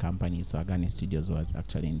you have a company. So Agandy Studios was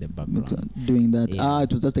actually in the background doing that.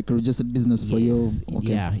 It was just like a registered business for you.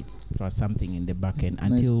 It was something in the back end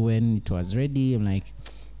until when it was ready. I'm like,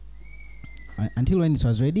 until when it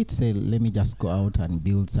was ready to say, let me just go out and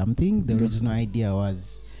build something. The original idea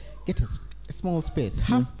was get a small space,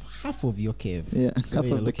 half of your cave.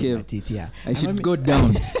 Half of the cave. I should go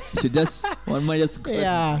down. Should just one might just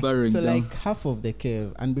start burrowing down. Like half of the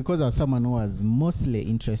cave, and because I was someone who was mostly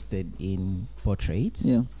interested in portraits.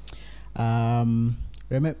 One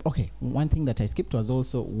thing that I skipped was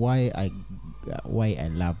also why I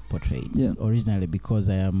love portraits. Originally, because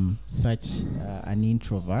I am such an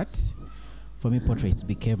introvert. For me, portraits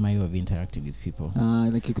became my way of interacting with people.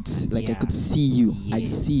 Like you could, I could see you. I'd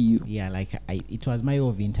see you. It was my way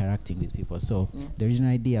of interacting with people. So the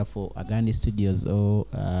original idea for Agandy Studios or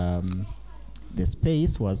the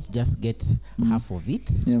space was just get half of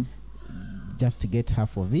it. Just to get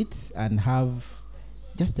half of it and have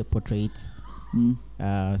just a portrait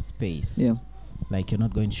space. Like you're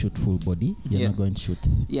not going to shoot full body. You're not going to shoot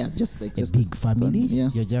just a big family.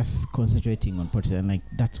 You're just concentrating on portrait, and like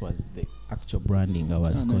that was the actual branding I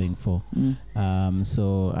was going for.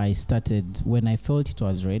 So I started when I felt it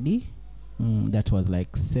was ready. That was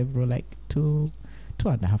like several, like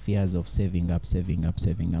 2.5 years of saving up. So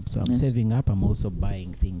I'm saving up. I'm also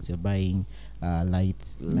buying things. You're buying light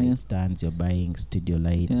stands. You're buying studio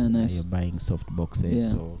lights. You're buying soft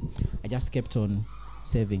boxes. So I just kept on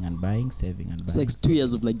saving and buying. It's like 2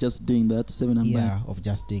 years of like just doing that, saving and buying. Yeah, of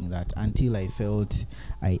just doing that until I felt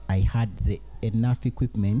I had enough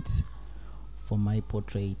equipment for my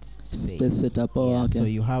portrait space setup. So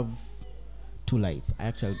you have 2 lights.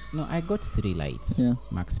 I got 3 lights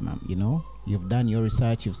maximum. You've done your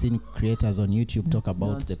research. You've seen creators on YouTube talk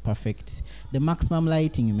about the maximum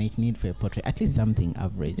lighting you might need for a portrait. At least something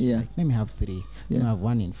average. Like, let me have 3. Let me have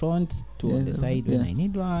 1 in front, 2 on the side when I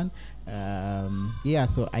need one.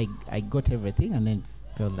 So I got everything and then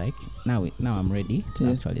felt like now I'm ready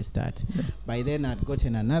to actually start. By then I'd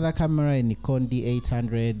gotten another camera, a Nikon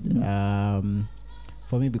D800.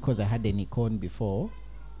 For me, because I had a Nikon before,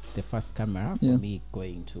 the first camera, for me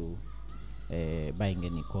going to buying a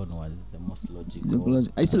Nikon was the most logical. Are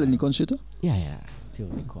you still a Nikon shooter? Yeah, still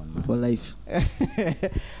Nikon, man. For life.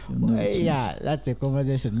 That's a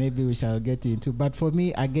conversation maybe we shall get into. But for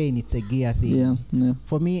me, again, it's a gear thing.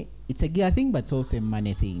 For me, it's a gear thing, but it's also a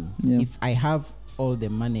money thing. If I have all the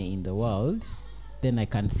money in the world, then I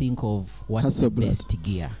can think of what's the best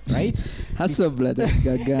gear, right? Hasselblad,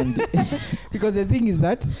 Agandy. Because the thing is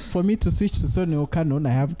that for me to switch to Sony or Canon,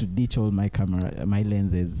 I have to ditch all my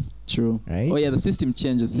lenses. True. Right? Oh yeah, the system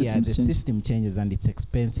changes. System changes and it's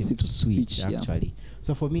expensive to switch actually.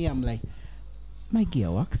 So for me, I'm like, my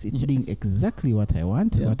gear works. It's doing exactly what I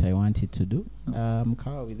want, what I want it to do.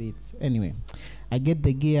 Cover with it. Anyway, I get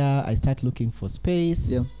the gear. I start looking for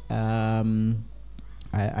space.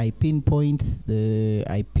 I pinpoint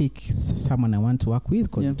I pick someone I want to work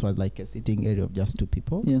with because it was like a sitting area of just 2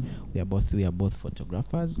 people. We are both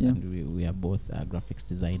photographers and we are both graphics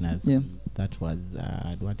designers. That was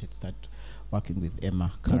I wanted to start working with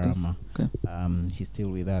Emma Karama. He's still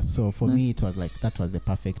with us. So for me, it was like that was the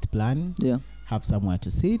perfect plan. Have somewhere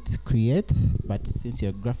to sit, create. But since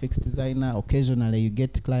you're a graphics designer, occasionally you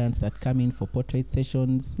get clients that come in for portrait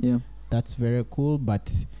sessions. That's very cool,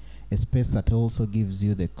 but a space that also gives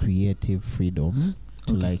you the creative freedom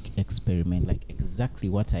to like experiment, like exactly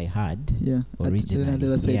what I had originally.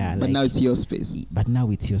 But now it's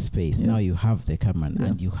your space. Now you have the camera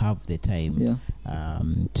and you have the time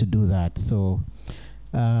to do that. So,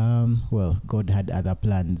 God had other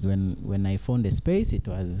plans. When I found a space, it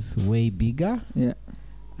was way bigger.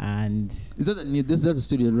 And is that the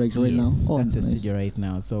studio right now? That's a studio right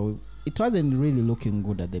now. So it wasn't really looking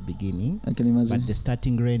good at the beginning. I can imagine. But the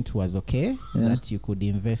starting rent was okay. That you could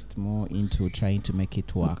invest more into trying to make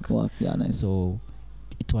it work. Yeah, nice. So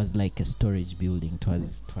it was like a storage building.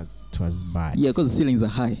 It was bad. Yeah, because the ceilings are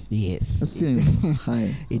high. Yes. The ceilings are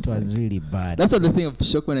high. It was really bad. That's what the thing of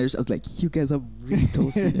shock when I was like, you guys have really tall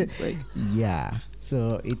ceilings. Like,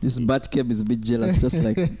 so this Batcave is a bit jealous, just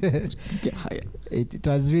like get higher. It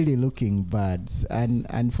was really looking bad,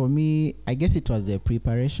 and for me, I guess it was a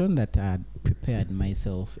preparation that I had prepared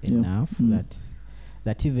myself enough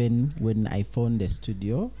that even when I found the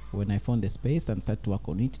studio, when I found the space and started to work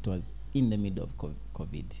on it, it was in the middle of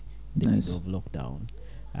COVID, middle of lockdown.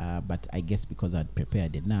 But I guess because I'd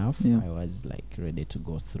prepared enough, I was like ready to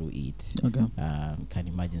go through it. Can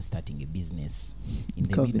imagine starting a business in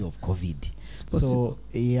the middle of COVID. It's possible. So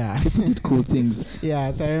people did cool things.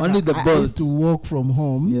 So I only the I boss used to work from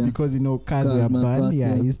home because cars were banned.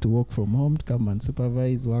 I used to work from home to come and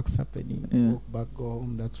supervise works happening. Walk back, go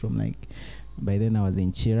home. That's from like by then I was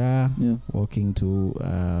in Chira, walking to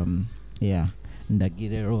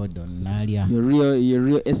Ndagire Road on Nalia. Your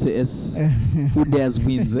real SAS who dares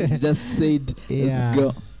wins. Just said let's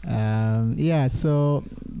go. So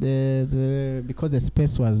the because the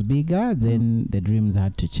space was bigger, then the dreams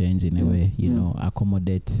had to change in a way,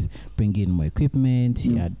 accommodate, bring in more equipment.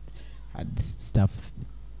 He had stuff.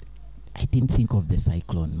 I didn't think of the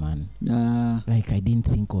cyclone, man. Like I didn't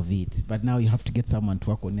think of it. But now you have to get someone to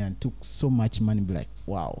work on it, and took so much money. Be like,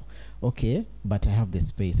 wow, okay, but I have the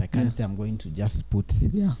space. I can't say I'm going to just put so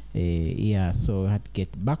I had to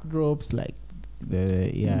get backdrops, like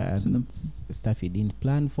stuff you didn't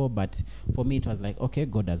plan for. But for me, it was like, okay,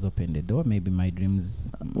 God has opened the door. Maybe my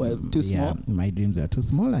dreams too small. My dreams are too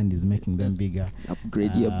small, and He's making them bigger.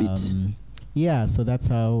 Upgrade you a bit. So that's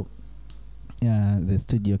how the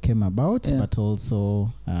studio came about, but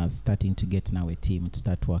also starting to get now a team to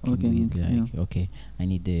start working with. I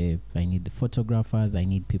need the photographers. I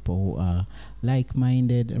need people who are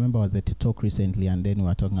like-minded. I remember I was at a talk recently, and then we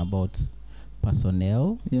were talking about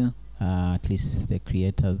personnel. At least the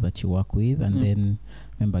creators that you work with, and then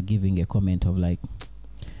I remember giving a comment of like,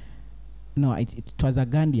 No, it was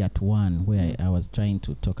Agandy at one where I was trying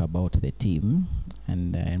to talk about the team,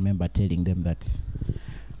 and I remember telling them that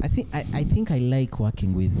I think I like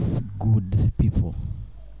working with good people.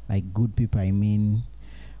 Like good people, I mean,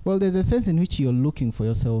 well, there's a sense in which you're looking for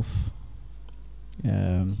yourself.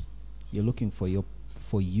 You're looking for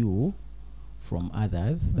you from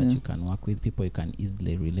others that you can work with, people you can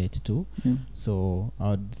easily relate to. So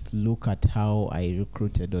I'd look at how I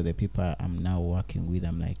recruited or the people I'm now working with.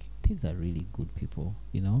 I'm like, these are really good people,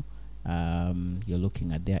 you know. You're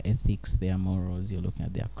looking at their ethics, their morals, you're looking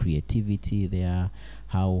at their creativity,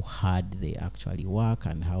 how hard they actually work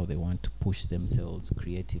and how they want to push themselves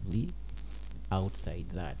creatively outside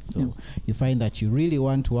that. So you find that you really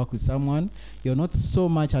want to work with someone. You're not so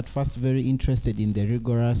much at first very interested in the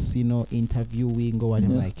rigorous, you know, interviewing or what.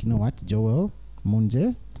 I'm like, you know what, Joel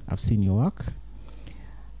Munje, I've seen your work,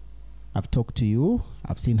 I've talked to you,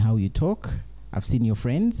 I've seen how you talk, I've seen your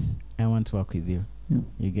friends, I want to work with you.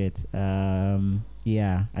 You get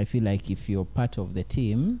I feel like if you're part of the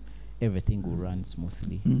team, everything will run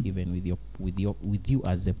smoothly, even with you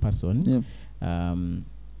as a person,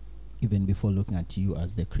 even before looking at you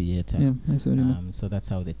as the creator. So that's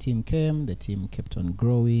how the team came. The team kept on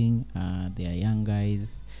growing. They are young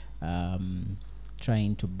guys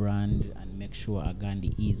trying to brand and make sure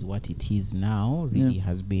Agandy is what it is now. Really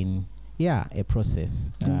has been a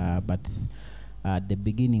process, but at the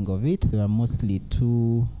beginning of it, there were mostly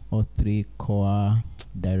 2 or 3 core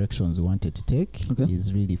directions we wanted to take.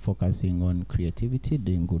 Is really focusing on creativity,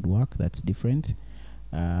 doing good work, that's different,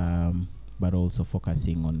 but also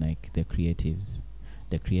focusing on like the creatives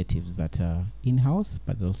that are in-house,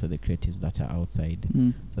 but also the creatives that are outside.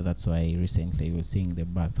 So that's why recently we're seeing the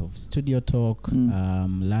birth of Studio Talk,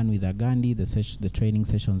 Learn with Agandy, the training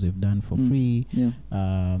sessions we've done for free,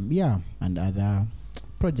 and other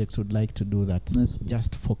projects would like to do that.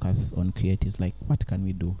 Just focus on creatives, like what can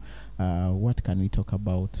we do, what can we talk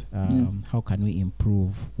about, how can we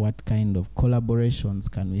improve, what kind of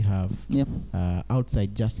collaborations can we have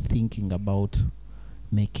outside just thinking about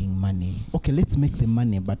making money. Okay, let's make the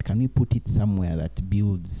money, but can we put it somewhere that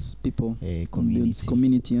builds people,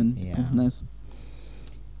 community and nice.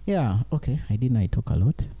 Okay. I didn't know I talk a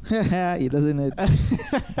lot. He doesn't.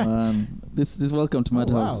 This welcome to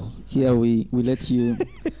Madhouse. Here we let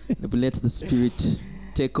the spirit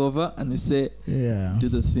take over, and we say, do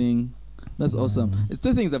the thing. That's awesome. It's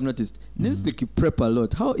 2 things I've noticed. It's like you prep a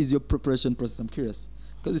lot. How is your preparation process? I'm curious.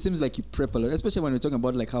 Because it seems like you prep a lot, especially when we're talking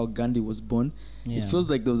about like how Gandhi was born. It feels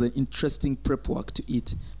like there was an interesting prep work to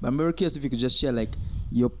it. But I'm very curious if you could just share like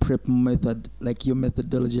your prep method, like your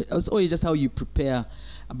methodology, or just how you prepare.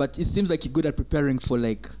 But it seems like you're good at preparing for,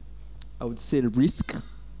 like, I would say, risk.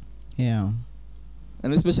 And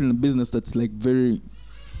especially in a business that's like very,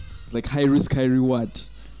 like, high risk, high reward.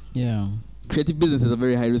 Creative business is a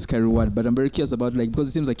very high risk, high reward. But I'm very curious about, like, because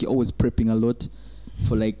it seems like you're always prepping a lot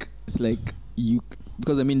for, like, it's like you,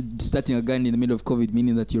 because I mean, starting again in the middle of COVID,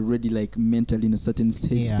 meaning that you're already like mentally in a certain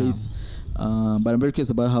space. But I'm very curious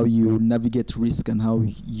about how you navigate risk and how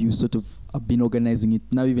you sort of have been organizing it.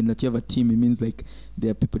 Now, even that you have a team, it means like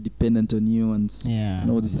there are people dependent on you and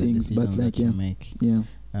all these things. But like,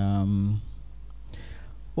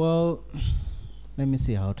 well, let me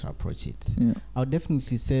see how to approach it. I'll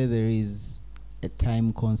definitely say there is a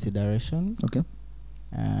time consideration.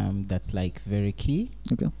 That's like very key.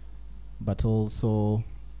 But also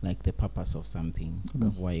like the purpose of something,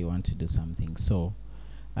 of why you want to do something. So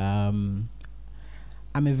I'm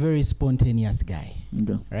a very spontaneous guy,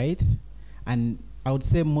 right? And I would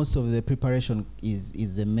say most of the preparation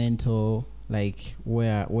is the mental, like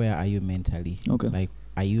where are you mentally? Like,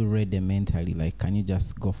 are you ready mentally? Like, can you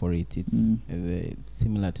just go for it? It's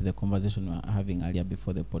similar to the conversation we were having earlier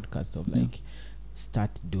before the podcast of like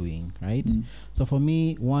start doing, right? So for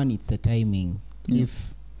me, one, it's the timing.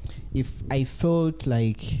 If I felt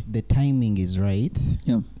like the timing is right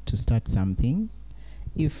to start something,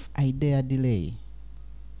 if I dare delay,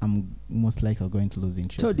 I'm most likely going to lose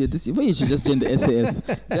interest. Told you this. Well, you should just join the SAS.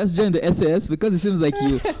 Just join the SAS, because it seems like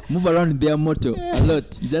you move around their motto a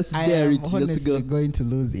lot. Just dare it. Just go. Going to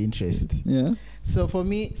lose interest. So for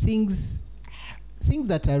me, things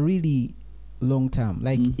that are really long term,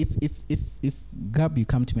 like if Gab, you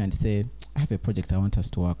come to me and say, I have a project I want us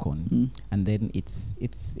to work on, and then it's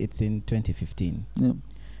in 2015.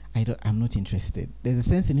 I'm not interested. There's a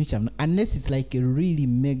sense in which I'm not, unless it's like a really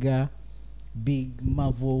mega big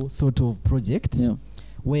Marvel sort of project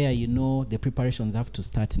where the preparations have to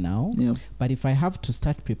start now. But if I have to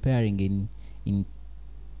start preparing in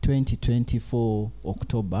 2024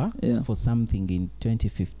 October for something in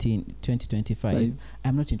 2015, 2025,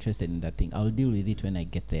 I'm not interested in that thing. I'll deal with it when I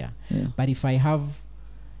get there. But if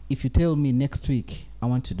you tell me next week I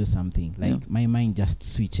want to do something, like my mind just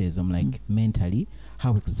switches. I'm like, mentally,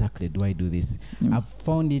 how exactly do I do this? I've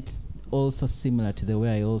found it also similar to the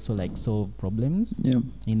way I also like solve problems,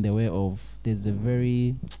 in the way of there's a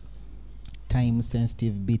very time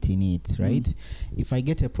sensitive bit in it, right? If I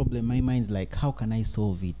get a problem, my mind's like, how can I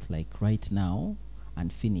solve it like right now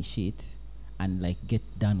and finish it and like get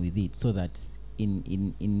done with it, so that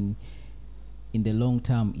in the long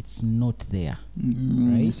term it's not there,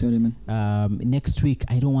 right? That's what I mean. Next week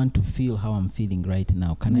I don't want to feel how I'm feeling right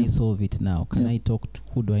now. Can I solve it now? Can I talk to,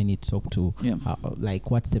 who do I need to talk to? How,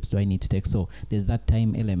 like what steps do I need to take? So there's that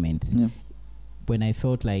time element. When I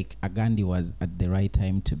felt like Agandy was at the right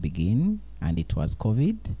time to begin and it was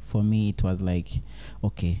COVID, for me it was like,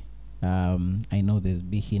 okay, I know there's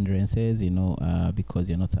big hindrances, because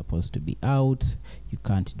you're not supposed to be out, you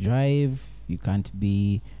can't drive, you can't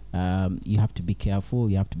be, you have to be careful,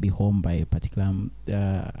 you have to be home by a particular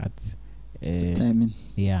timing.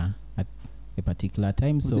 At a particular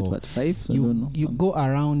time. Was so it what, 5? You go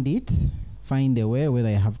around it, find a way, whether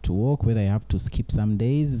I have to walk, whether I have to skip some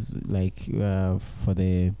days, like for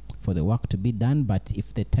the work to be done. But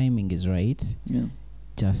if the timing is right,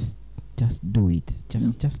 just do it.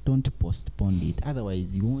 Just don't postpone it.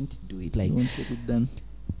 Otherwise, you won't do it. Like, you won't get it done.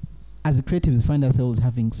 As a creative, we find ourselves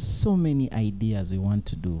having so many ideas we want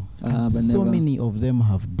to do. But so many of them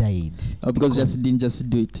have died. Because you didn't just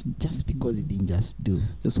do it. Just because you didn't just do.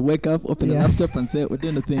 Just wake up, open a laptop and say, we're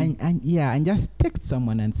doing the thing. And just text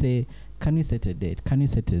someone and say, can we set a date? Can we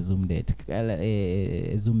set a Zoom date?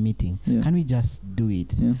 A Zoom meeting? Can we just do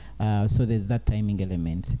it? So there's that timing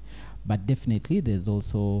element. But definitely there's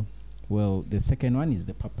also, the second one is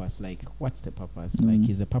the purpose. Like, what's the purpose? Like,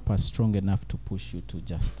 is the purpose strong enough to push you to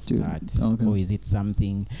just start? Or is it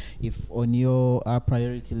something, if on your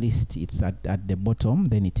priority list it's at the bottom,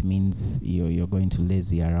 then it means you're going to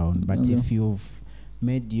lazy around. But if you've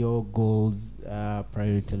made your goals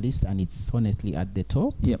priority list and it's honestly at the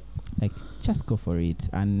top, like, just go for it.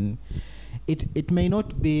 And it may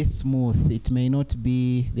not be smooth. It may not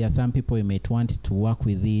be, there are some people you might want to work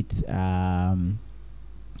with it,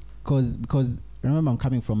 because remember, I'm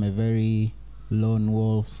coming from a very lone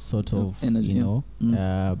wolf sort of energy,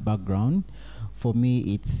 background. For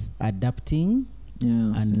me, it's adapting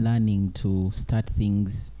and learning to start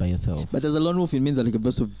things by yourself. But as a lone wolf, it means that like a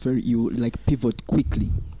person you like pivot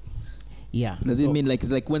quickly. Does it mean like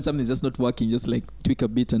it's like when something's just not working, just like tweak a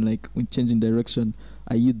bit and like when changing direction?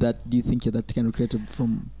 Do you think you're that kind of creative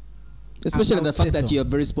from? Especially the fact that you're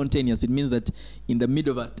very spontaneous. It means that in the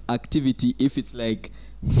middle of an activity, if it's like,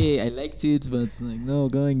 hey, I liked it, but it's like, no,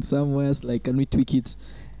 going somewhere else, like, can we tweak it?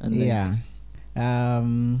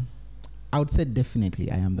 And I would say definitely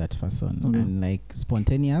I am that person. And like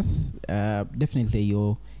spontaneous, definitely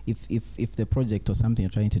if the project or something you're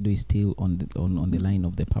trying to do is still on the line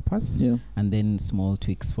of the purpose, and then small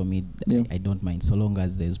tweaks for me, I don't mind, so long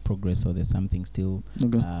as there's progress or there's something still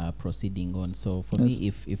proceeding on. So for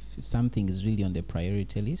me, if something is really on the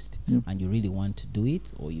priority list and you really want to do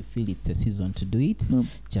it, or you feel it's a season to do it,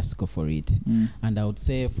 just go for it. And I would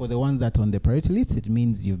say for the ones that are on the priority list, it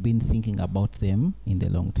means you've been thinking about them in the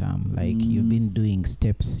long term. Like, you've been doing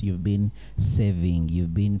steps, you've been saving,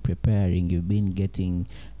 you've been preparing, you've been getting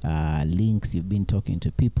links, you've been talking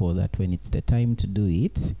to people, that when it's the time to do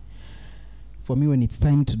it, for me, when it's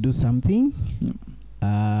time to do something,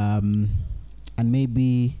 and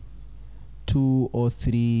maybe 2 or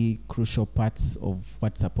 3 crucial parts of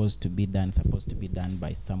what's supposed to be done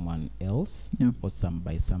by someone else, or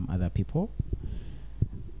by some other people,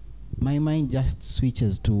 my mind just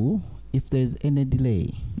switches to, if there's any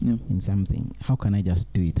delay in something, how can I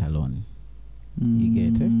just do it alone?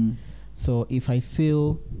 You get it? So if I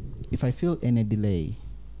feel any delay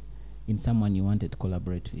in someone you wanted to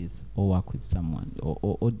collaborate with or work with someone,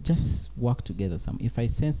 or just work together, if I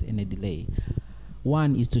sense any delay,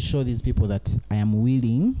 one is to show these people that I am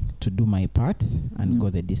willing to do my part and go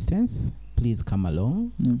the distance. Please come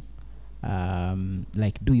along.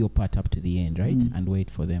 Like, do your part up to the end, right? And wait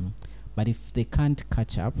for them. But if they can't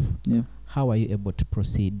catch up, how are you able to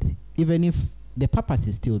proceed? Even if the purpose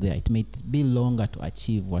is still there, it may be longer to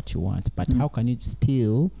achieve what you want, but how can you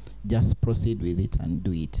still just proceed with it and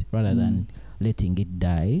do it, rather than letting it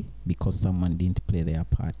die because someone didn't play their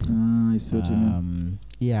part? I see what you mean.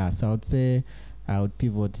 So I would say I would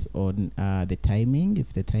pivot on the timing.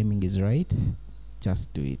 If the timing is right,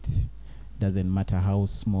 just do it. Doesn't matter how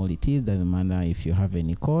small it is. Doesn't matter if you have a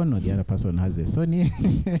Nikon or the other person has a Sony.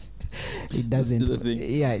 It doesn't. Let's do the thing.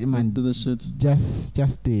 Yeah, man. Let's do the shit.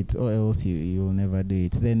 Just do it, or else you'll never do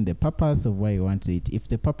it. Then the purpose of why you want to do it. If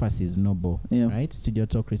the purpose is noble, right? Studio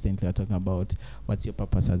Talk recently are talking about what's your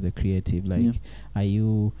purpose as a creative. Like, are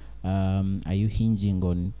you hinging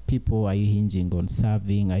on people? Are you hinging on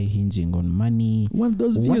serving? Are you hinging on money? Want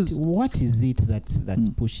those views? What is it that's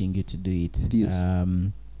pushing you to do it? Views.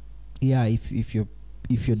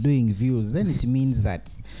 If you're doing views, then it means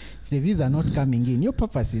that if the views are not coming in, your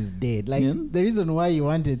purpose is dead. Like the reason why you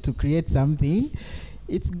wanted to create something,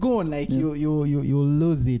 it's gone. Like you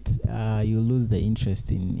lose it. You lose the interest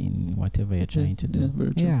in whatever you're trying to do. Yeah,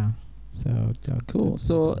 very true. Yeah. So cool.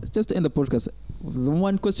 So just to end the podcast, the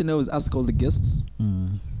one question I always ask all the guests.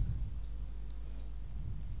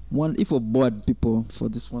 One, if we're bored people for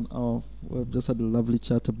this 1 hour, we've just had a lovely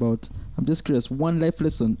chat about. I'm just curious, one life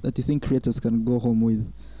lesson that you think creators can go home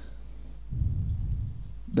with,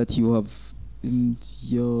 that you have in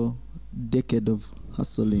your decade of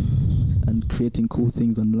hustling and creating cool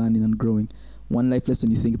things and learning and growing. One life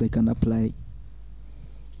lesson you think they can apply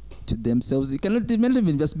to themselves. It may not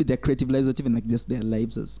even just be their creative lives, or even like just their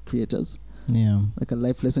lives as creators. Yeah. Like a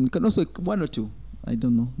life lesson. It can also one or two. I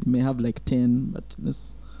don't know. You may have like 10, but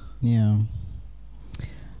let's. Yeah.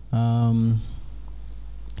 I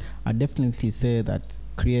definitely say that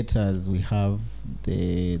creators, we have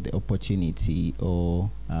the opportunity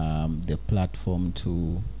or the platform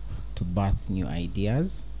to birth new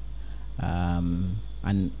ideas, and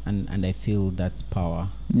I feel that's power.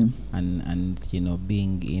 Yeah. And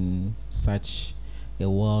being in such a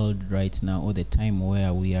world right now, or the time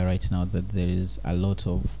where we are right now, that there is a lot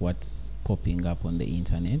of what's popping up on the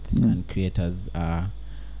internet, and creators are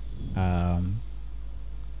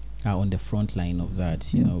on the front line of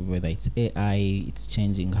that. You know, whether it's AI, it's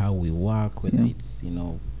changing how we work, whether it's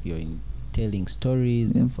you're telling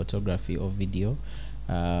stories in photography or video.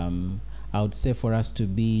 I would say for us to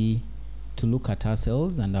look at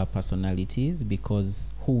ourselves and our personalities,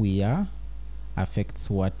 because who we are affects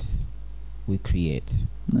what we create.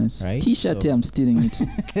 Nice. Right? T-shirt, I'm stealing it.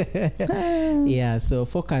 Yeah, so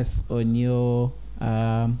focus on your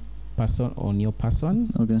person.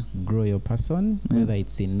 Okay. Grow your person, whether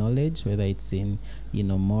it's in knowledge, whether it's in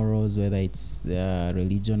morals, whether it's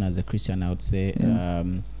religion. As a Christian, I would say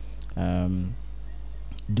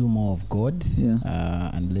do more of God,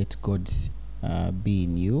 and let God be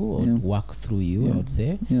in you, or work through you, I would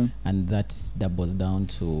say. And that doubles down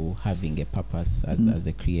to having a purpose as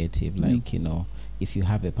a creative. Like, if you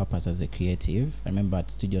have a purpose as a creative, I remember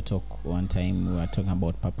at Studio Talk one time we were talking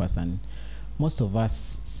about purpose, and most of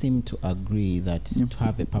us seem to agree that to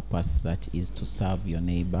have a purpose that is to serve your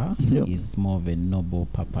neighbor is more of a noble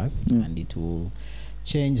purpose, and it will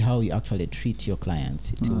change how you actually treat your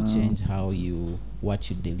clients. It will change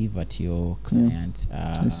what you deliver to your client.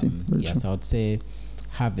 I see. Yes, I would say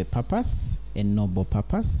have a purpose, a noble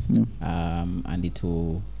purpose, and it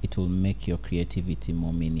will make your creativity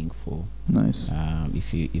more meaningful. Nice.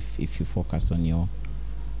 If you focus on your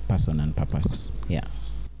person and purpose. Yeah.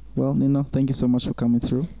 Well, Nino, thank you so much for coming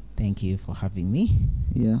through. Thank you for having me.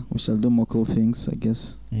 Yeah, we shall do more cool things, I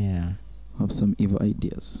guess. Yeah. Have some evil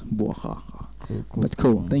ideas. Cool. But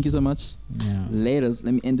cool. Thank you so much. Yeah. Laters.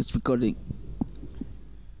 Let me end this recording.